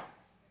trap.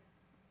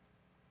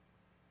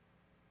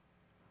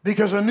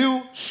 Because a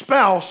new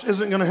spouse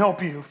isn't going to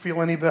help you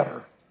feel any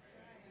better.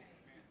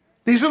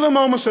 These are the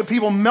moments that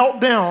people melt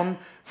down,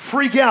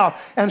 freak out,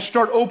 and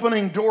start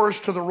opening doors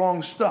to the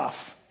wrong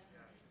stuff.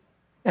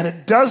 And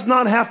it does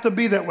not have to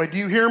be that way. Do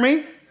you hear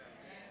me?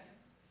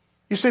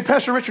 You say,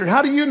 Pastor Richard,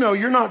 how do you know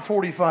you're not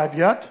 45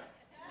 yet?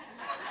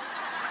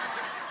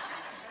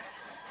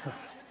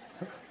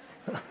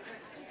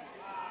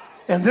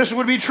 And this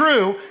would be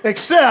true,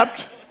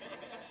 except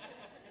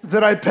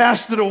that I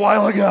passed it a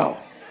while ago.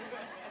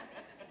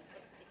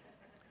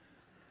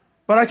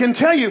 But I can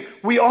tell you,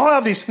 we all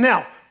have these.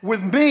 Now,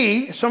 with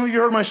me, some of you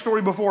heard my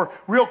story before,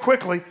 real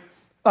quickly.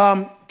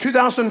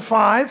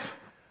 2005,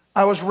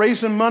 I was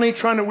raising money,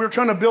 we were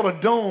trying to build a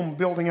dome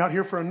building out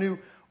here for a new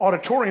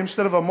auditorium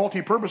instead of a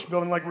multi-purpose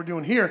building like we're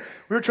doing here.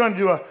 We were trying to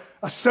do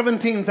a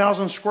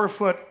 17,000 square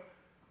foot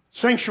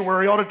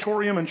sanctuary,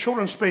 auditorium, and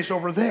children's space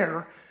over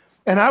there.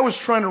 And I was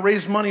trying to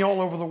raise money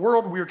all over the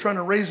world. We were trying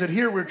to raise it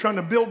here. We were trying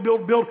to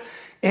build.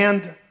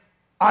 And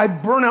I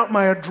burn out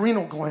my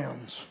adrenal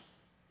glands.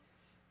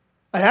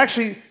 I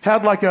actually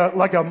had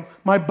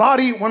my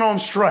body went on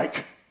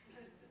strike.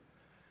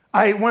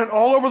 I went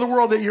all over the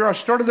world that year. I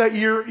started that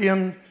year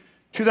in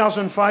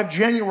 2005,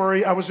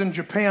 January. I was in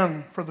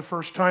Japan for the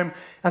first time,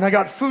 and I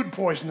got food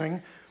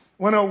poisoning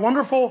when a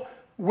wonderful,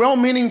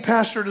 well-meaning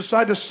pastor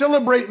decided to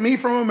celebrate me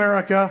from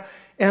America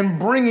and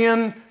bring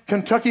in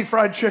Kentucky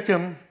Fried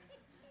Chicken,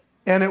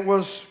 and it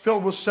was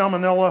filled with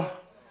salmonella,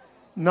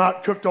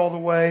 not cooked all the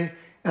way,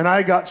 and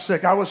I got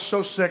sick. I was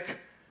so sick.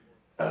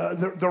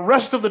 The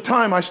rest of the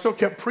time, I still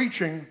kept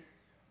preaching,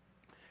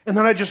 and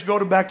then I just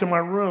go back to my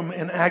room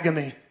in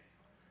agony.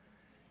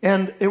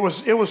 And it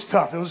was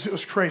tough. It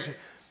was crazy.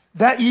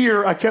 That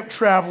year, I kept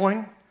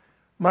traveling.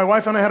 My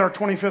wife and I had our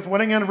 25th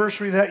wedding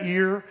anniversary that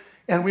year,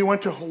 and we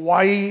went to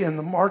Hawaii in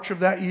the March of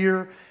that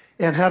year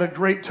and had a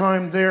great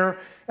time there.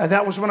 And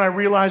that was when I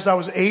realized I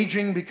was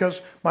aging because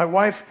my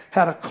wife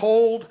had a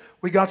cold.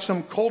 We got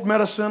some cold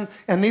medicine,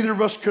 and neither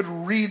of us could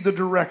read the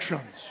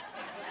directions.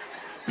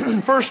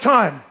 First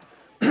time.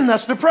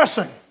 That's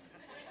depressing.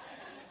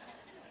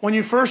 When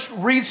you first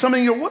read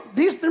something, you go,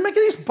 they're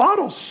making these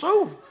bottles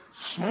so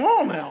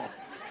small now.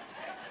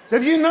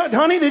 Have you not,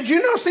 honey, did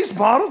you notice these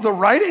bottles? The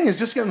writing is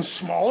just getting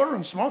smaller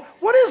and smaller.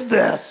 What is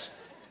this?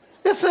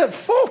 It's that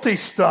faulty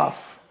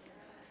stuff.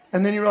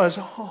 And then you realize,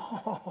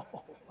 oh,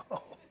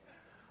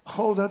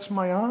 that's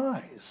my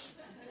eyes.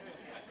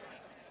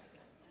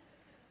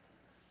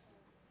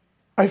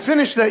 I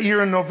finished that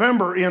year in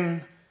November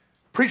in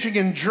preaching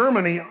in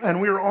Germany,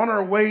 and we were on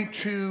our way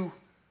to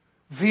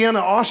Vienna,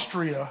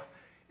 Austria,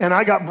 and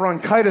I got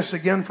bronchitis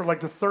again for like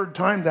the third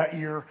time that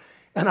year,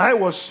 and I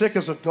was sick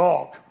as a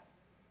dog.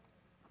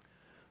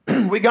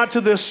 We got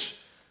to this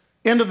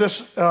end of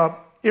this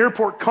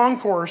airport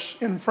concourse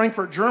in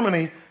Frankfurt,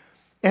 Germany,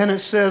 and it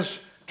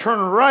says, turn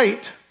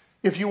right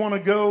if you want to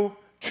go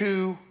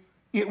to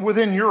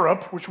within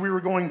Europe, which we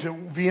were going to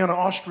Vienna,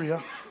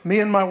 Austria, me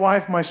and my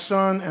wife, my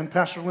son, and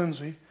Pastor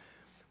Lindsay.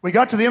 We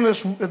got to the end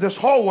of this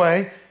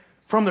hallway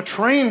from the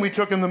train we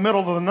took in the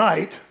middle of the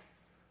night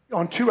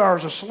on 2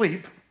 hours of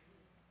sleep.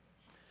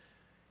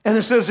 And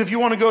it says, if you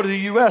want to go to the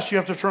U.S., you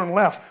have to turn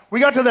left. We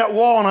got to that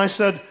wall, and I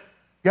said,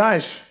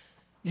 guys,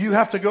 you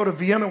have to go to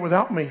Vienna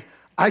without me.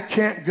 I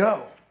can't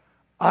go.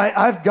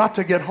 I've got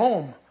to get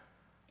home.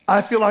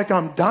 I feel like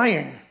I'm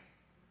dying.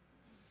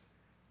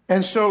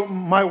 And so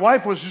my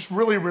wife was just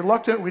really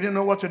reluctant. We didn't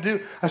know what to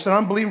do. I said,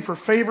 I'm believing for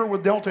favor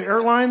with Delta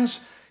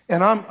Airlines,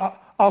 and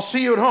I'll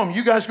see you at home.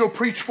 You guys go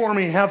preach for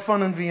me. Have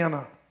fun in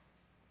Vienna.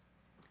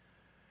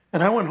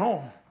 And I went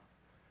home.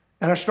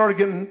 And I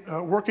started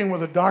working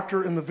with a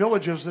doctor in the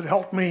villages that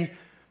helped me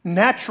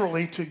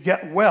naturally to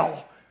get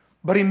well.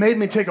 But he made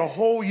me take a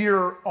whole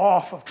year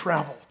off of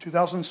travel.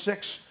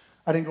 2006,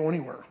 I didn't go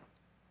anywhere.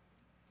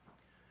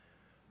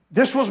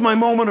 This was my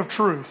moment of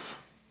truth.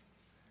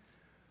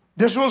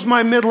 This was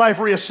my midlife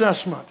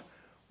reassessment.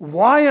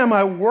 Why am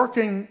I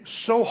working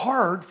so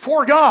hard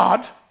for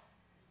God?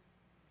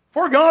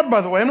 For God,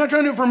 by the way. I'm not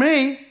trying to do it for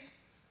me.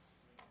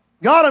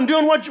 God, I'm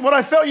doing what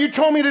I felt you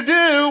told me to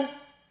do.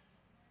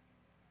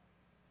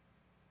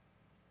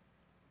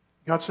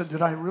 God said,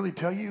 did I really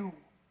tell you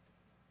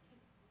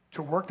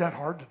to work that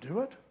hard to do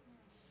it?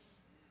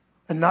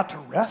 And not to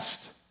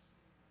rest?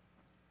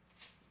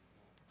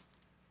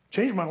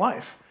 Changed my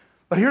life.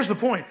 But here's the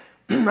point.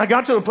 I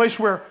got to the place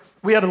where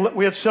we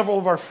had several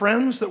of our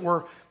friends that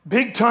were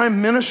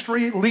big-time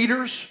ministry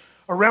leaders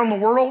around the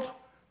world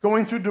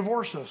going through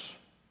divorces,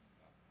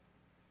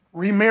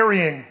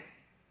 remarrying,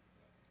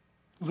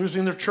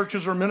 losing their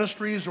churches or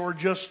ministries, or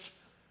just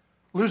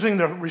losing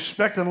the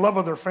respect and love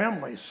of their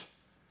families.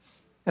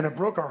 And it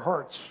broke our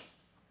hearts.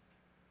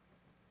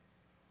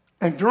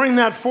 And during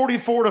that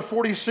 44 to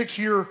 46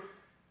 year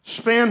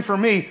span for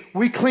me,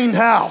 we cleaned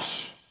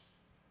house.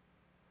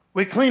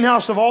 We cleaned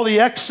house of all the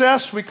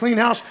excess. We cleaned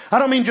house. I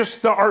don't mean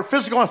just our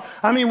physical house.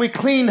 I mean, we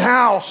cleaned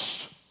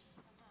house.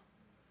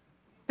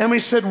 And we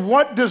said,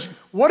 what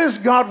does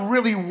God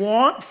really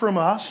want from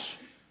us?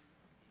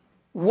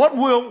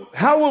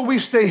 How will we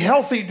stay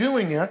healthy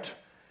doing it?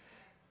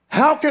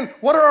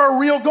 What are our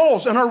real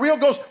goals? And our real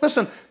goals,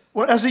 listen,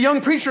 as a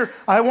young preacher,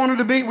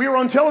 we were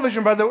on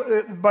television, by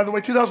the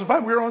way,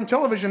 2005, we were on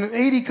television in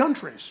 80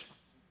 countries.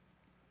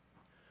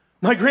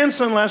 My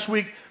grandson last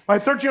week, my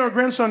 13-year-old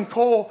grandson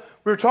Cole,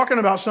 we were talking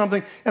about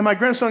something, and my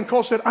grandson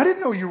Cole said, I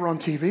didn't know you were on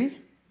TV.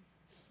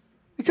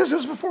 Because it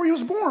was before he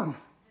was born.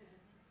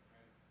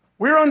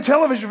 We were on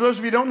television, for those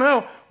of you who don't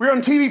know, we were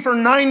on TV for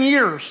 9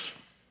 years.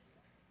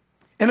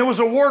 And it was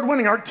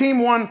award-winning. Our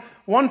team won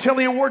 1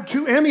 Telly Award,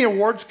 2 Emmy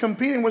Awards,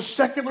 competing with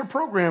secular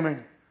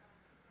programming.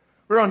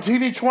 We were on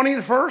TV 20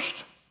 at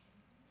first.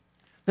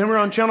 Then we were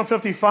on Channel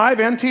 55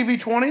 and TV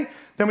 20.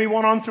 Then we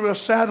went on through a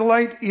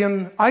satellite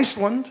in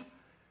Iceland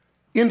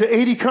into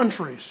 80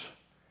 countries.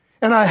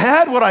 And I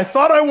had what I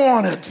thought I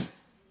wanted.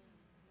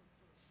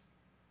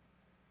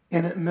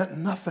 And it meant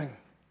nothing.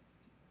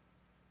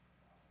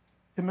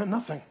 It meant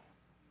nothing.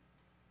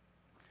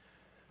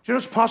 Do you know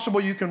it's possible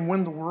you can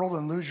win the world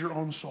and lose your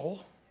own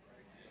soul?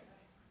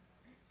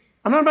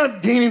 I'm not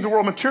about gaining the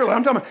world materially.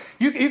 I'm talking about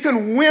you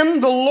can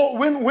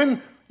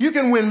you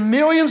can win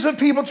millions of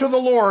people to the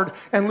Lord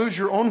and lose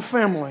your own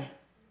family.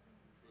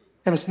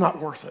 And it's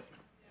not worth it.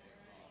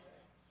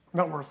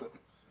 Not worth it.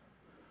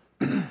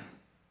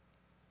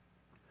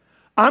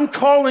 I'm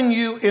calling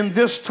you in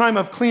this time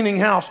of cleaning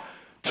house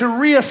to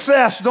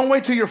reassess. Don't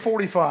wait till you're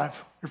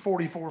 45, you're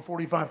 44,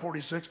 45,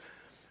 46.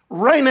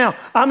 Right now,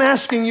 I'm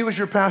asking you as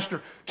your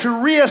pastor to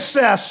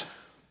reassess,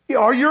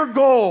 are your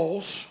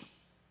goals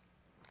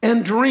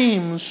and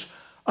dreams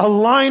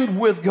aligned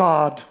with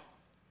God?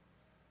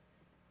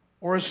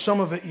 Or is some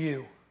of it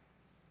you?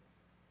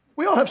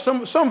 We all have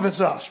some of it's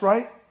us,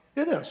 right?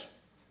 It is.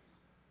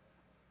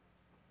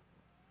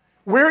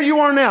 Where you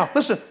are now.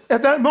 Listen,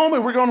 at that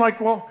moment, we're going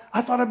like, well,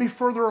 I thought I'd be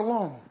further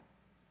along.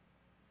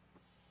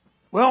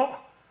 Well,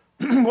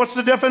 what's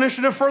the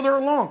definition of further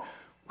along?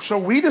 So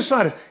we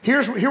decided,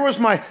 this was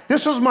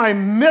my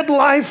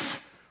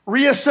midlife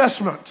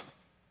reassessment.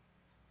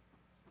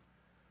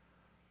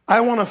 I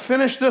want to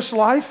finish this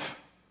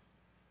life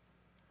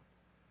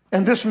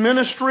and this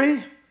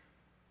ministry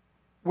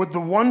with the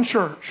one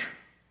church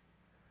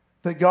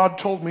that God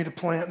told me to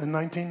plant in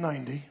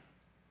 1990.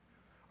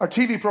 Our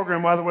TV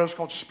program, by the way, is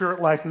called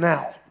Spirit Life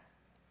Now.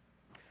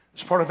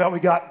 It's part of that we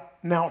got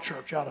Now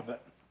Church out of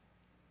it.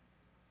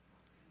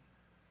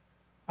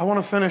 I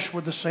want to finish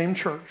with the same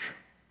church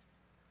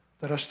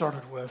that I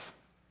started with,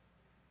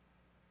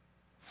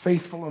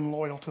 faithful and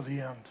loyal to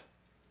the end.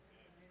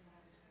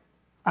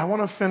 I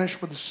want to finish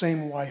with the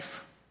same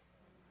wife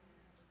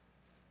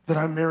that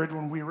I married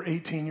when we were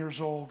 18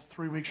 years old,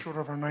 3 weeks short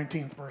of our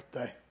 19th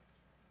birthday.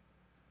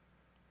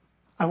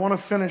 I want to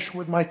finish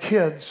with my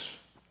kids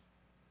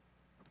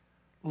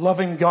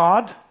loving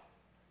God,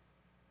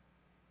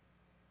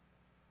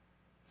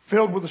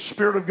 filled with the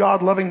Spirit of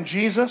God, loving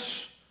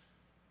Jesus,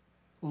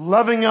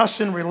 loving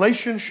us in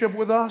relationship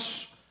with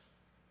us,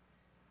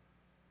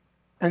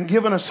 and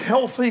giving us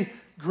healthy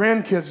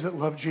grandkids that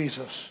love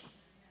Jesus.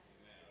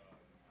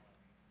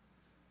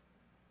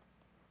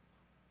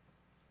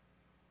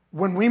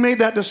 When we made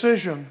that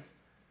decision,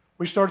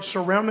 we started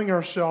surrounding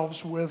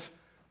ourselves with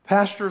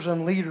pastors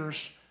and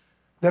leaders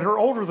that are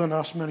older than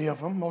us, many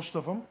of them, most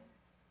of them,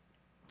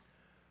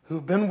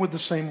 who've been with the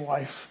same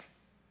wife,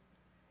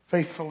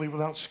 faithfully,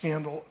 without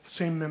scandal,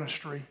 same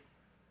ministry,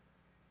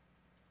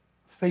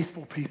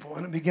 faithful people,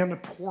 and it began to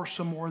pour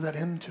some more of that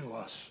into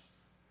us.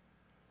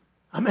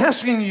 I'm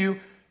asking you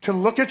to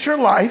look at your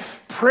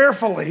life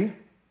prayerfully,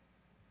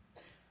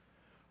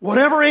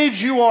 whatever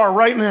age you are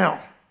right now,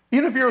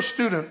 even if you're a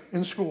student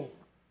in school,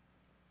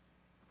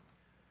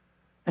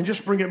 and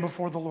just bring it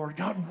before the Lord.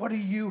 God, what do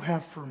you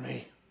have for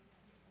me?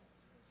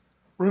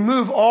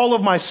 Remove all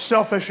of my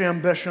selfish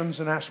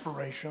ambitions and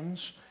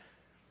aspirations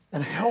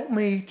and help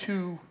me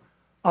to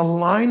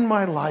align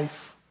my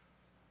life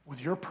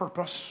with your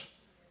purpose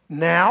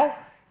now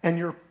and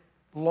your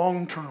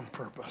long-term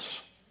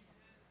purpose.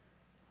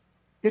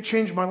 It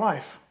changed my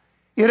life.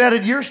 It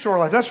added years to our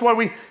life. That's why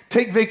we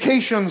take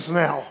vacations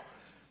now.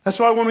 That's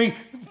why when we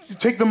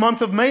take the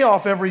month of May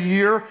off every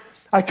year,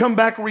 I come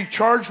back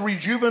recharged,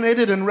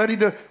 rejuvenated, and ready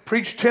to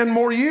preach 10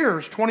 more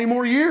years, 20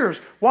 more years.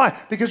 Why?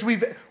 Because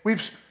we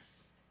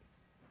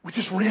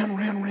just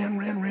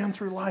ran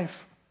through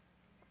life.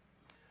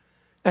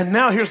 And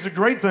now here's the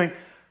great thing.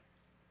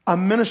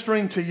 I'm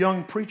ministering to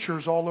young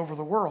preachers all over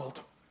the world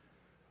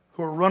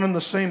who are running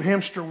the same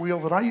hamster wheel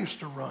that I used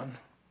to run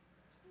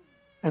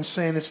and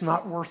saying it's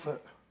not worth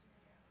it.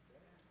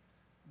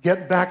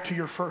 Get back to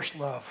your first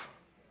love.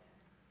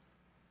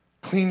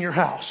 Clean your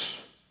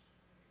house.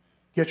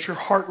 Get your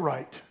heart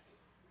right.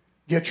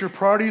 Get your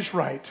priorities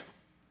right.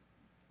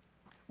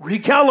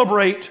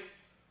 Recalibrate.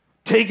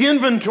 Take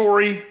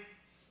inventory.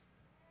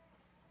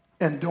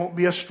 And don't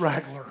be a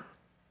straggler.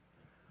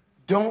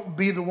 Don't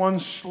be the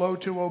ones slow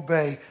to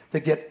obey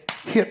that get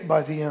hit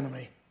by the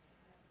enemy.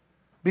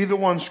 Be the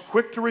ones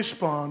quick to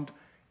respond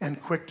and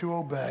quick to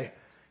obey.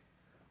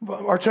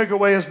 Our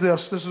takeaway is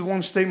this. This is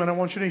one statement I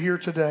want you to hear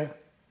today.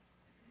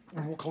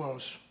 And we'll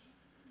close.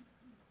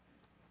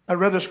 I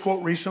read this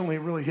quote recently.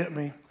 It really hit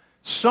me.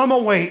 Some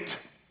await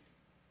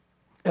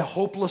a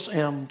hopeless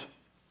end,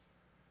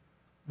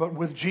 but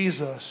with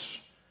Jesus,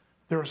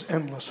 there is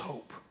endless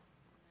hope.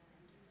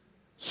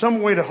 Some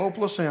await a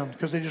hopeless end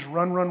because they just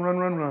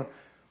run.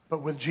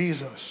 But with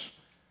Jesus,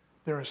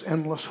 there is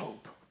endless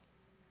hope.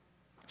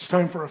 It's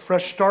time for a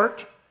fresh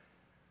start.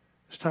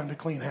 It's time to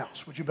clean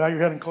house. Would you bow your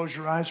head and close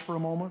your eyes for a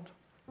moment?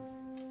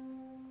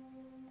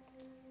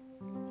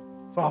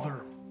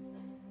 Father,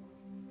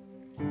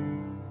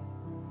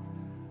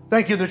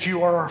 thank you that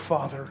you are our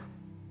Father.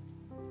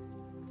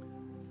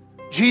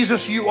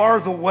 Jesus, you are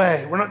the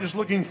way. We're not just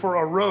looking for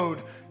a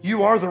road.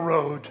 You are the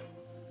road.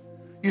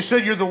 You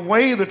said you're the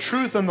way, the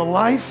truth, and the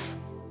life,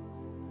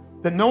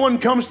 that no one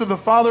comes to the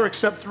Father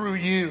except through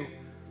you.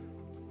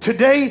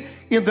 Today,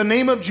 in the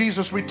name of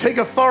Jesus, we take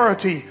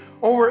authority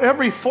over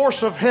every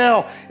force of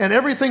hell and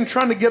everything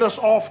trying to get us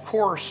off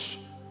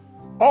course.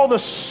 All the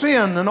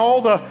sin and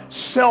all the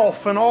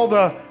self and all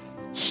the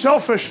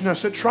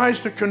selfishness that tries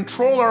to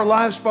control our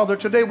lives, Father.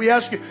 Today we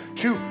ask you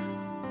to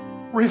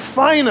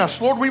refine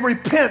us. Lord, we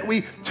repent.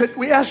 We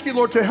ask you,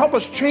 Lord, to help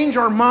us change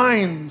our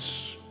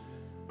minds.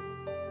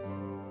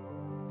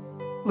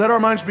 Let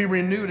our minds be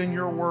renewed in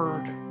your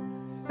word.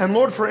 And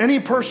Lord, for any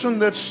person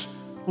that's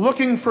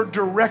looking for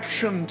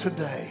direction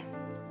today,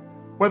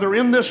 whether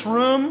in this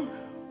room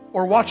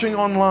or watching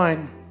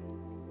online,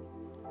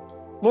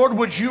 Lord,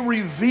 would you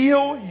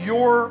reveal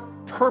your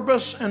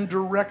purpose and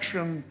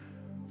direction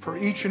for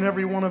each and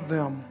every one of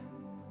them?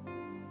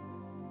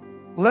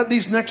 Let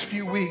these next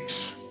few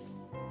weeks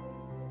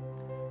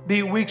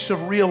be weeks of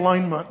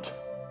realignment,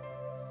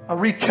 a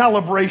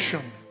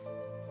recalibration.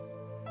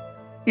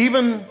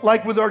 Even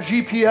like with our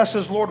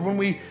GPSs, Lord, when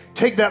we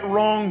take that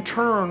wrong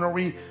turn or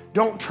we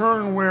don't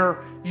turn where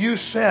you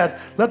said,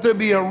 let there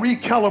be a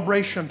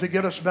recalibration to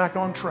get us back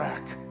on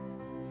track.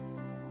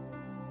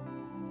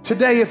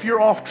 Today, if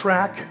you're off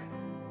track,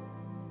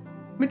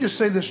 let me just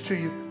say this to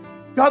you.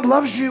 God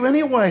loves you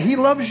anyway. He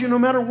loves you no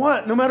matter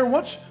what. No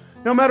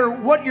matter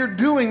what you're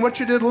doing, what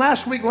you did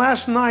last week,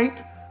 last night,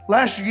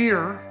 last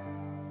year,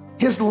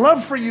 his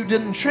love for you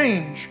didn't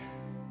change.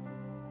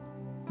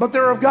 But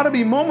there have got to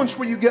be moments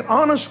where you get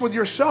honest with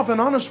yourself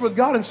and honest with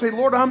God and say,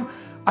 Lord,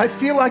 I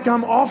feel like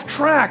I'm off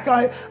track.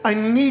 I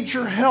need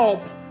your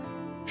help.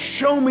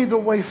 Show me the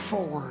way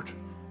forward.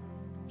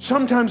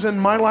 Sometimes in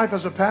my life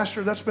as a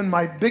pastor, that's been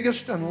my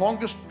biggest and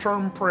longest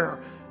term prayer.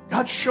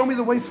 God, show me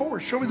the way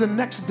forward. Show me the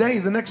next day,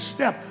 the next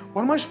step.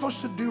 What am I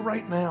supposed to do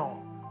right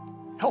now?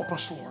 Help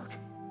us, Lord.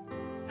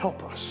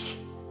 Help us.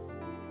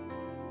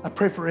 I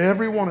pray for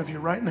every one of you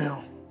right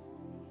now.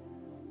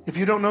 If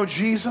you don't know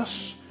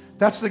Jesus,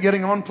 that's the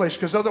getting on place,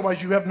 because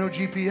otherwise you have no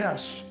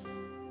GPS.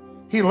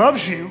 He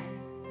loves you,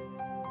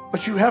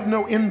 but you have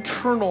no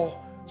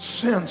internal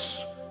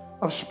sense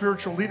of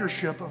spiritual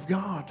leadership of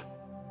God.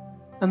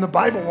 And the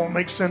Bible won't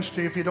make sense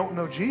to you if you don't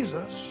know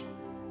Jesus,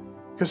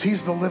 because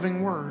he's the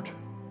living word.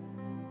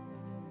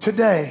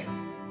 Today,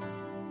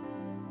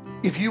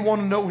 If you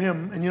want to know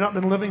him and you've not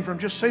been living for him,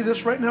 just say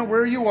this right now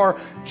where you are.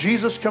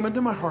 Jesus, come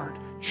into my heart.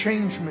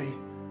 Change me.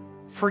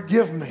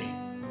 Forgive me.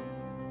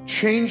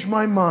 Change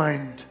my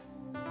mind.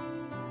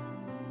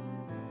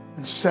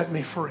 And set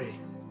me free.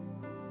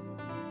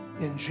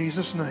 In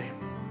Jesus' name,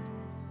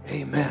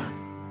 amen.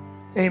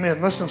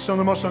 Amen. Listen, some of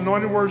the most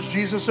anointed words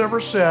Jesus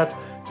ever said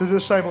to the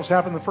disciples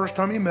happened the first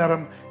time he met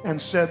them and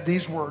said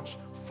these words,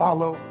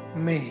 follow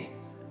me,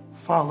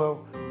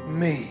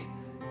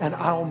 and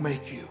I'll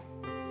make you.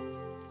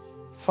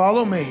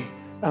 Follow me,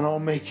 and I'll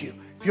make you.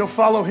 If you'll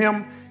follow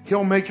him,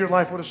 he'll make your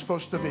life what it's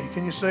supposed to be.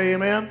 Can you say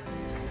amen?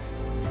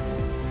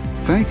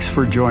 Thanks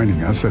for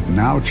joining us at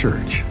Now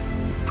Church.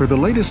 For the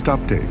latest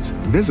updates,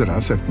 visit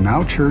us at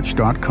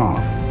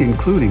nowchurch.com,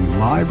 including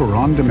live or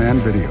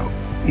on-demand video,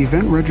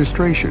 event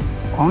registration,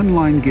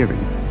 online giving,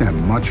 and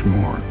much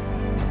more.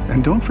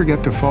 And don't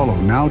forget to follow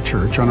Now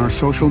Church on our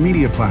social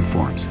media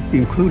platforms,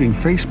 including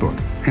Facebook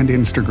and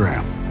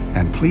Instagram.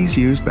 And please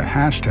use the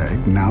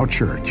hashtag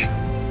NowChurch.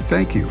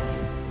 Thank you.